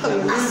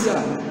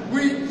 Hallelujah.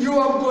 You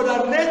have got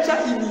a nature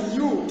in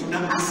you.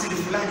 Tuna asili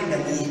fulani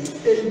ndani yetu.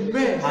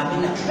 Amen.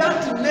 Amina.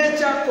 That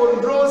nature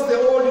controls the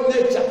old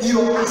nature.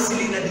 Hiyo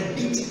asili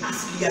inadhibiti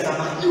asili ya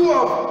zamani. You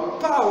have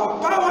power.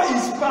 Power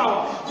is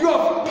power. You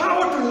have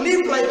power to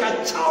live like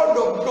a child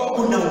of God.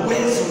 Una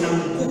uwezo na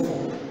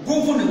nguvu.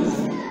 Nguvu ni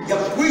nguvu ya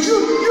kuishi.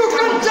 You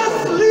can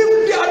just live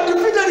a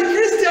defeated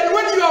Christian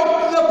when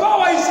the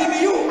power is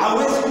in you.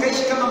 Hawezi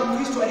ukaishi kama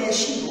Mkristo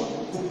aliyeshindwa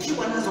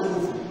ukiwa nazo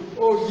nguvu.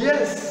 Oh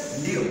yes.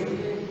 Ndio.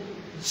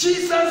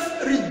 Jesus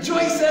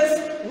rejoices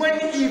when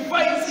he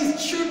finds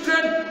his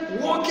children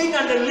walking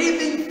and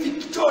living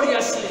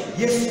victoriously.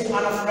 Yesu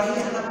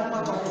anafurahia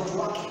anapopata watoto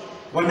wake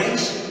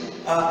wanaishi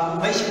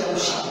maisha ya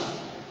ushindi.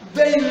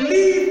 They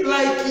live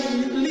like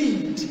he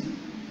lived.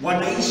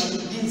 Wanaishi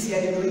jinsi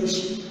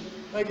alivyoishi.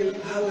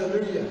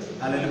 Hallelujah.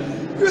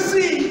 Hallelujah. You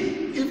see,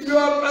 if you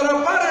are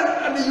a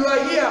parent and you are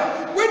here,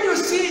 when you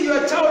see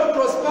your child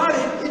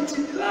prospering, it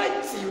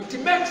delights you,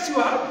 it makes you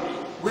happy.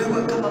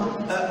 Wewe kama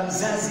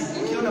mzazi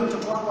ukiona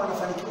mtoto wako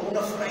anafanikiwa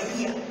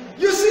unafurahia.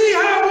 You see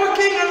her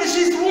walking and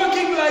she's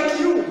walking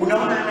like you.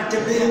 Unaona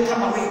anatembea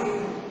kama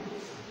wewe.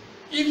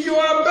 If you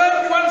are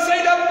bent one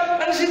side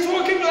up and she's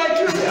walking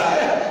like you.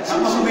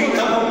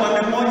 Kama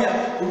upande mmoja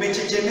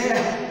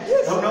umechechemea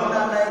na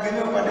unaona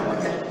anaegemea upande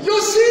mmoja.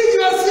 You see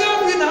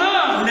yourself in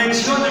her.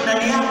 Unajiona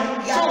ndani yako.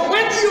 So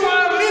when you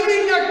are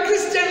living a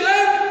Christian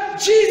life,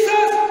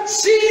 Jesus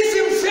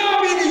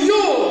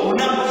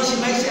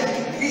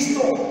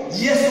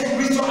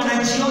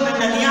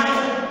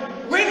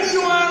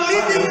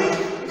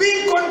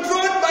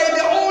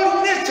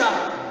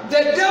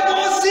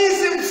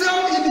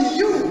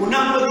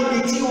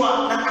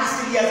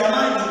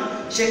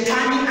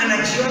shetani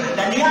anajiona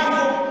ndani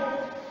yako.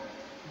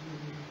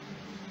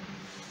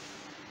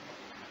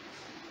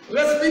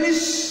 Let's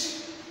finish.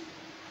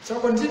 So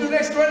continue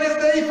next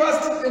Wednesday,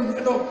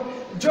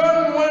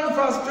 John 1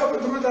 verse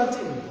 12 through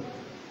 13.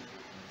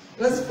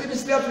 Let's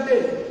finish there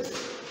today.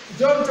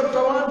 John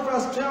chapter 1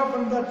 verse 12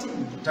 and 13.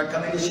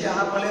 Tutakamilishia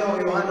hapo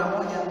leo Yohana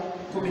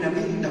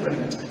 1:12 na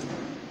 13.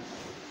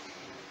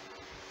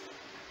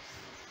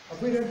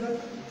 Have we read that?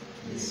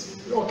 Yes.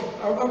 Okay,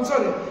 I'm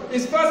sorry.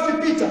 It's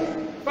First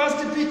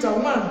Peter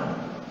 1,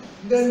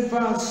 then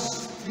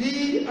verse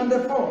 3 and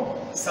 4.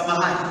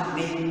 Samahani,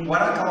 ni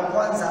waraka wa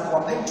kwanza wa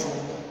Petro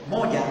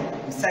 1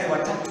 mstari wa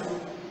 3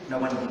 na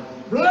 4.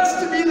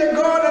 Blessed be the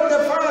God and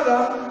the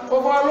Father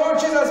of our Lord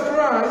Jesus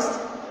Christ,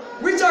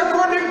 which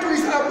according to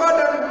his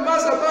abundant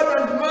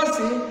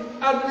mercy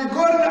hath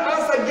begotten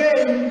us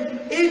again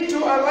into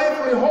a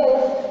lively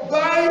hope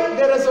by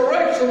the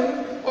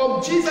resurrection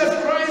of Jesus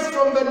Christ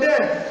from the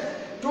dead,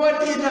 to an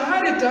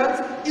inheritance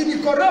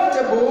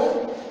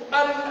incorruptible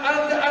and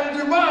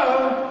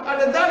undefiled,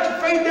 and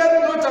that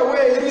fadeth not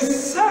away,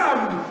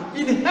 reserved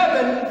in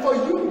heaven for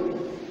you.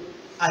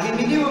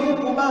 Ahimidiwe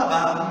Mungu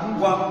Baba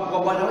wa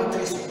Bwana wetu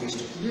Yesu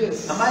Kristo.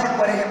 Yes. Ambaye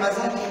kwa rehema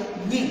zake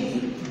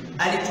nyingi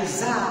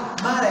alituzaa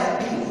mara ya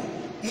pili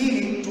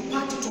ili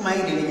tupate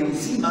tumaini lenye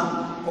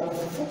uzima kwa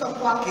kufufuka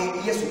kwake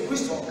Yesu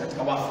Kristo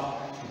katika wafu.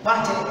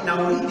 Tupate na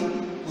urithi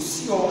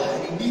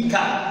usioharibika,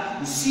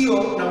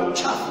 usio na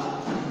uchafu,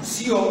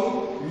 usio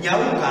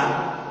nyauka,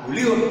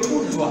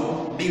 uliotunzwa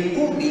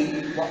mbinguni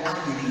kwa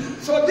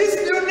ajili. So this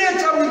new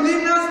nature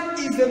within us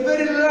is the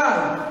very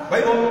life. Kwa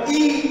hivyo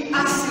hii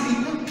asili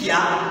mpya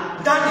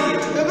ndani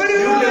yetu, the very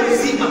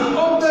life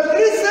of the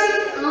risen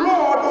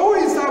Lord who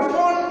is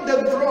upon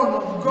the throne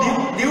of God.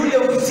 Ni ule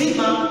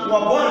uzima wa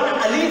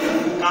Bwana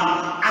aliyefufuka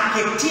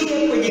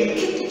aketie kwenye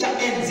kiti cha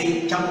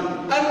enzi cha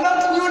Mungu. And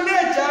that new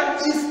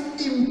nature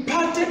is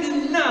imparted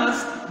in us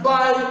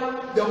by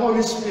the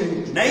Holy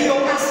Spirit. Na hiyo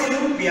asili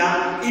mpya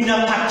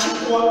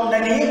inapachikwa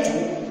ndani yetu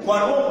kwa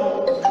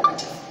Roho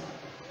Mtakatifu.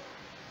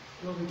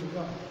 Glory to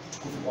God.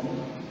 Tukufu kwa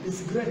Mungu.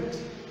 It's great.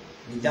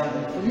 Ni jambo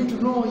For you to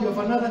know you have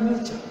another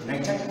nature.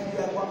 unahitaji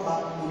kujua kwamba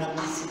una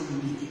asili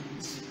nyingine.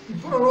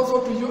 Important also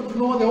to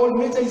know the old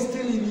nature is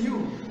still in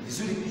you.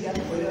 Vizuri pia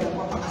kuelewa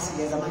kwamba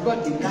asili ya zamani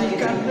But it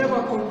can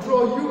never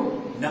control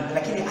you.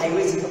 lakini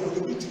haiwezi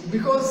kukudhibiti.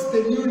 Because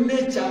the new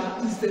nature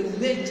is the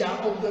nature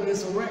of the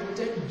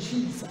resurrected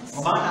Jesus.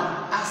 Kwa maana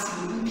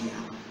asili mpya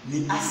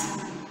ni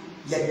asili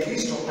ya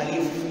Kristo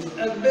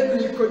aliyefufuka. And then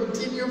we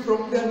continue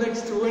from there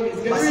next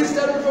Wednesday. Can we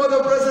stand before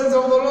the presence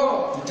of the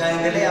Lord?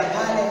 Tutaendelea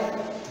pale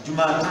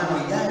Jumatano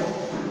ijayo.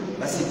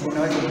 Basi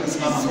tunaweza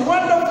kusimama. It's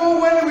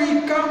wonderful when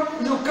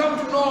you come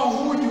to know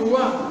who you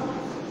are.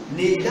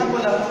 Ni jambo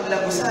la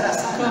busara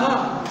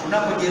sana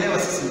unapojielewa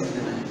sisi ni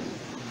nani.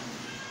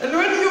 And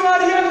when you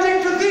are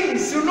reacting to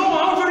things, you know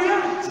how to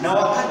react. Na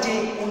wakati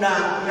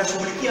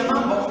unashughulikia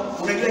mambo,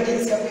 unajua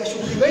jinsi ya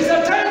kuyashughulikia. There is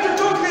a time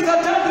to talk, there is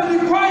a time to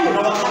be quiet. Kuna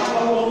wakati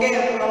wa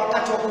kuongea, kuna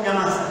wakati wa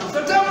kunyamaza.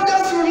 Sometimes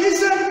just to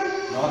listen.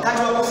 Na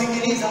wakati wa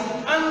kusikiliza.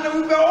 And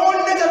the old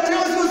nature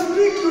tells you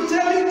speak, you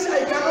tell it,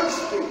 I cannot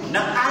speak.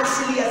 Na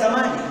asili ya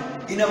zamani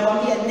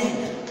inakwambia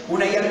nenda,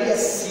 unaiambia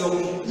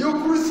siongee. You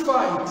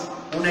crucify it.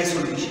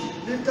 Unaisuluhisha.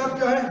 Lift up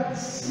your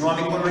hands. Inua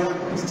mikono yako.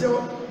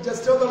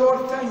 Just tell the Lord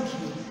thank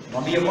you.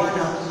 Mwambie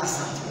Bwana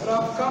asante. That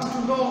I've come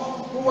to know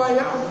who I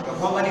am. Kwa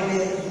kwamba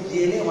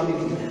nimejielewa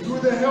mimi ni nani.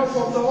 Through the help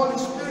of the Holy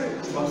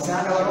Spirit. Kwa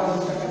msaada wa Roho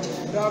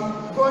Mtakatifu.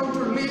 I'm going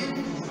to live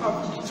a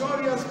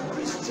victorious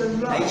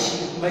Christian life.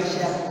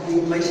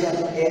 Maisha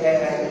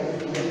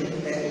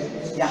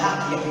ya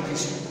haki ya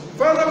Kristo.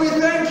 Father, we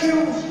thank you.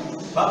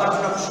 Baba,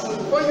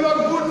 tunakushukuru For your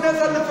goodness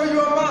and for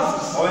your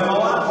mercy. kwa wema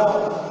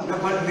wako na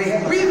kwa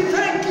rehema. We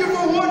thank you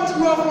for what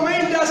you have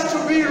made us to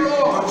be,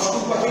 Lord.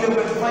 Tunakushukuru kwa kile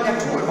umetufanya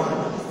tuwe Bwana.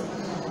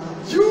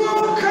 You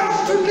have come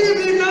to live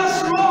in us,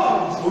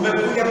 Lord.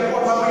 Umekuja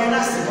kuwa pamoja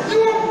nasi.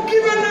 You have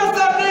given us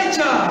that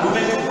nature.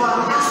 Umetupa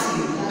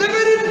asili. The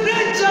very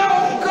nature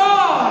of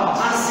God.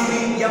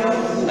 Asili ya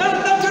Mungu.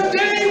 And that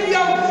today we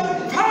have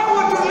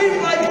power to live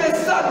like the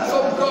sons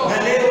of God. Na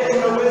leo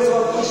tuna uwezo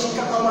wa kuishi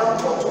kama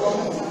watoto wa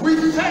Mungu. We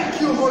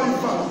thank you, Holy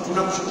Father.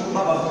 Tunakushukuru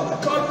Baba.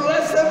 God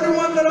bless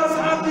everyone that has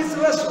had this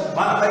lesson.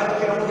 Baba, bariki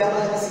kila mmoja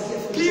ambaye anasikia.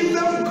 Give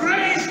them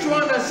grace to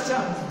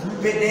understand.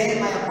 Mpe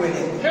neema ya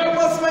kuelewa. Help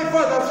us, my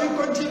Father, as we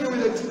continue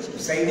with the teaching.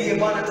 Tusaidie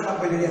Bwana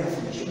tunapoendelea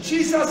kufundisha. In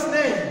Jesus'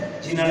 name,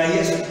 Jina la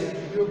Yesu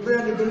you pray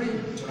and believe.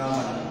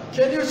 tunaomba.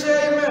 Can you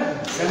say amen?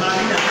 Sema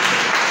amina.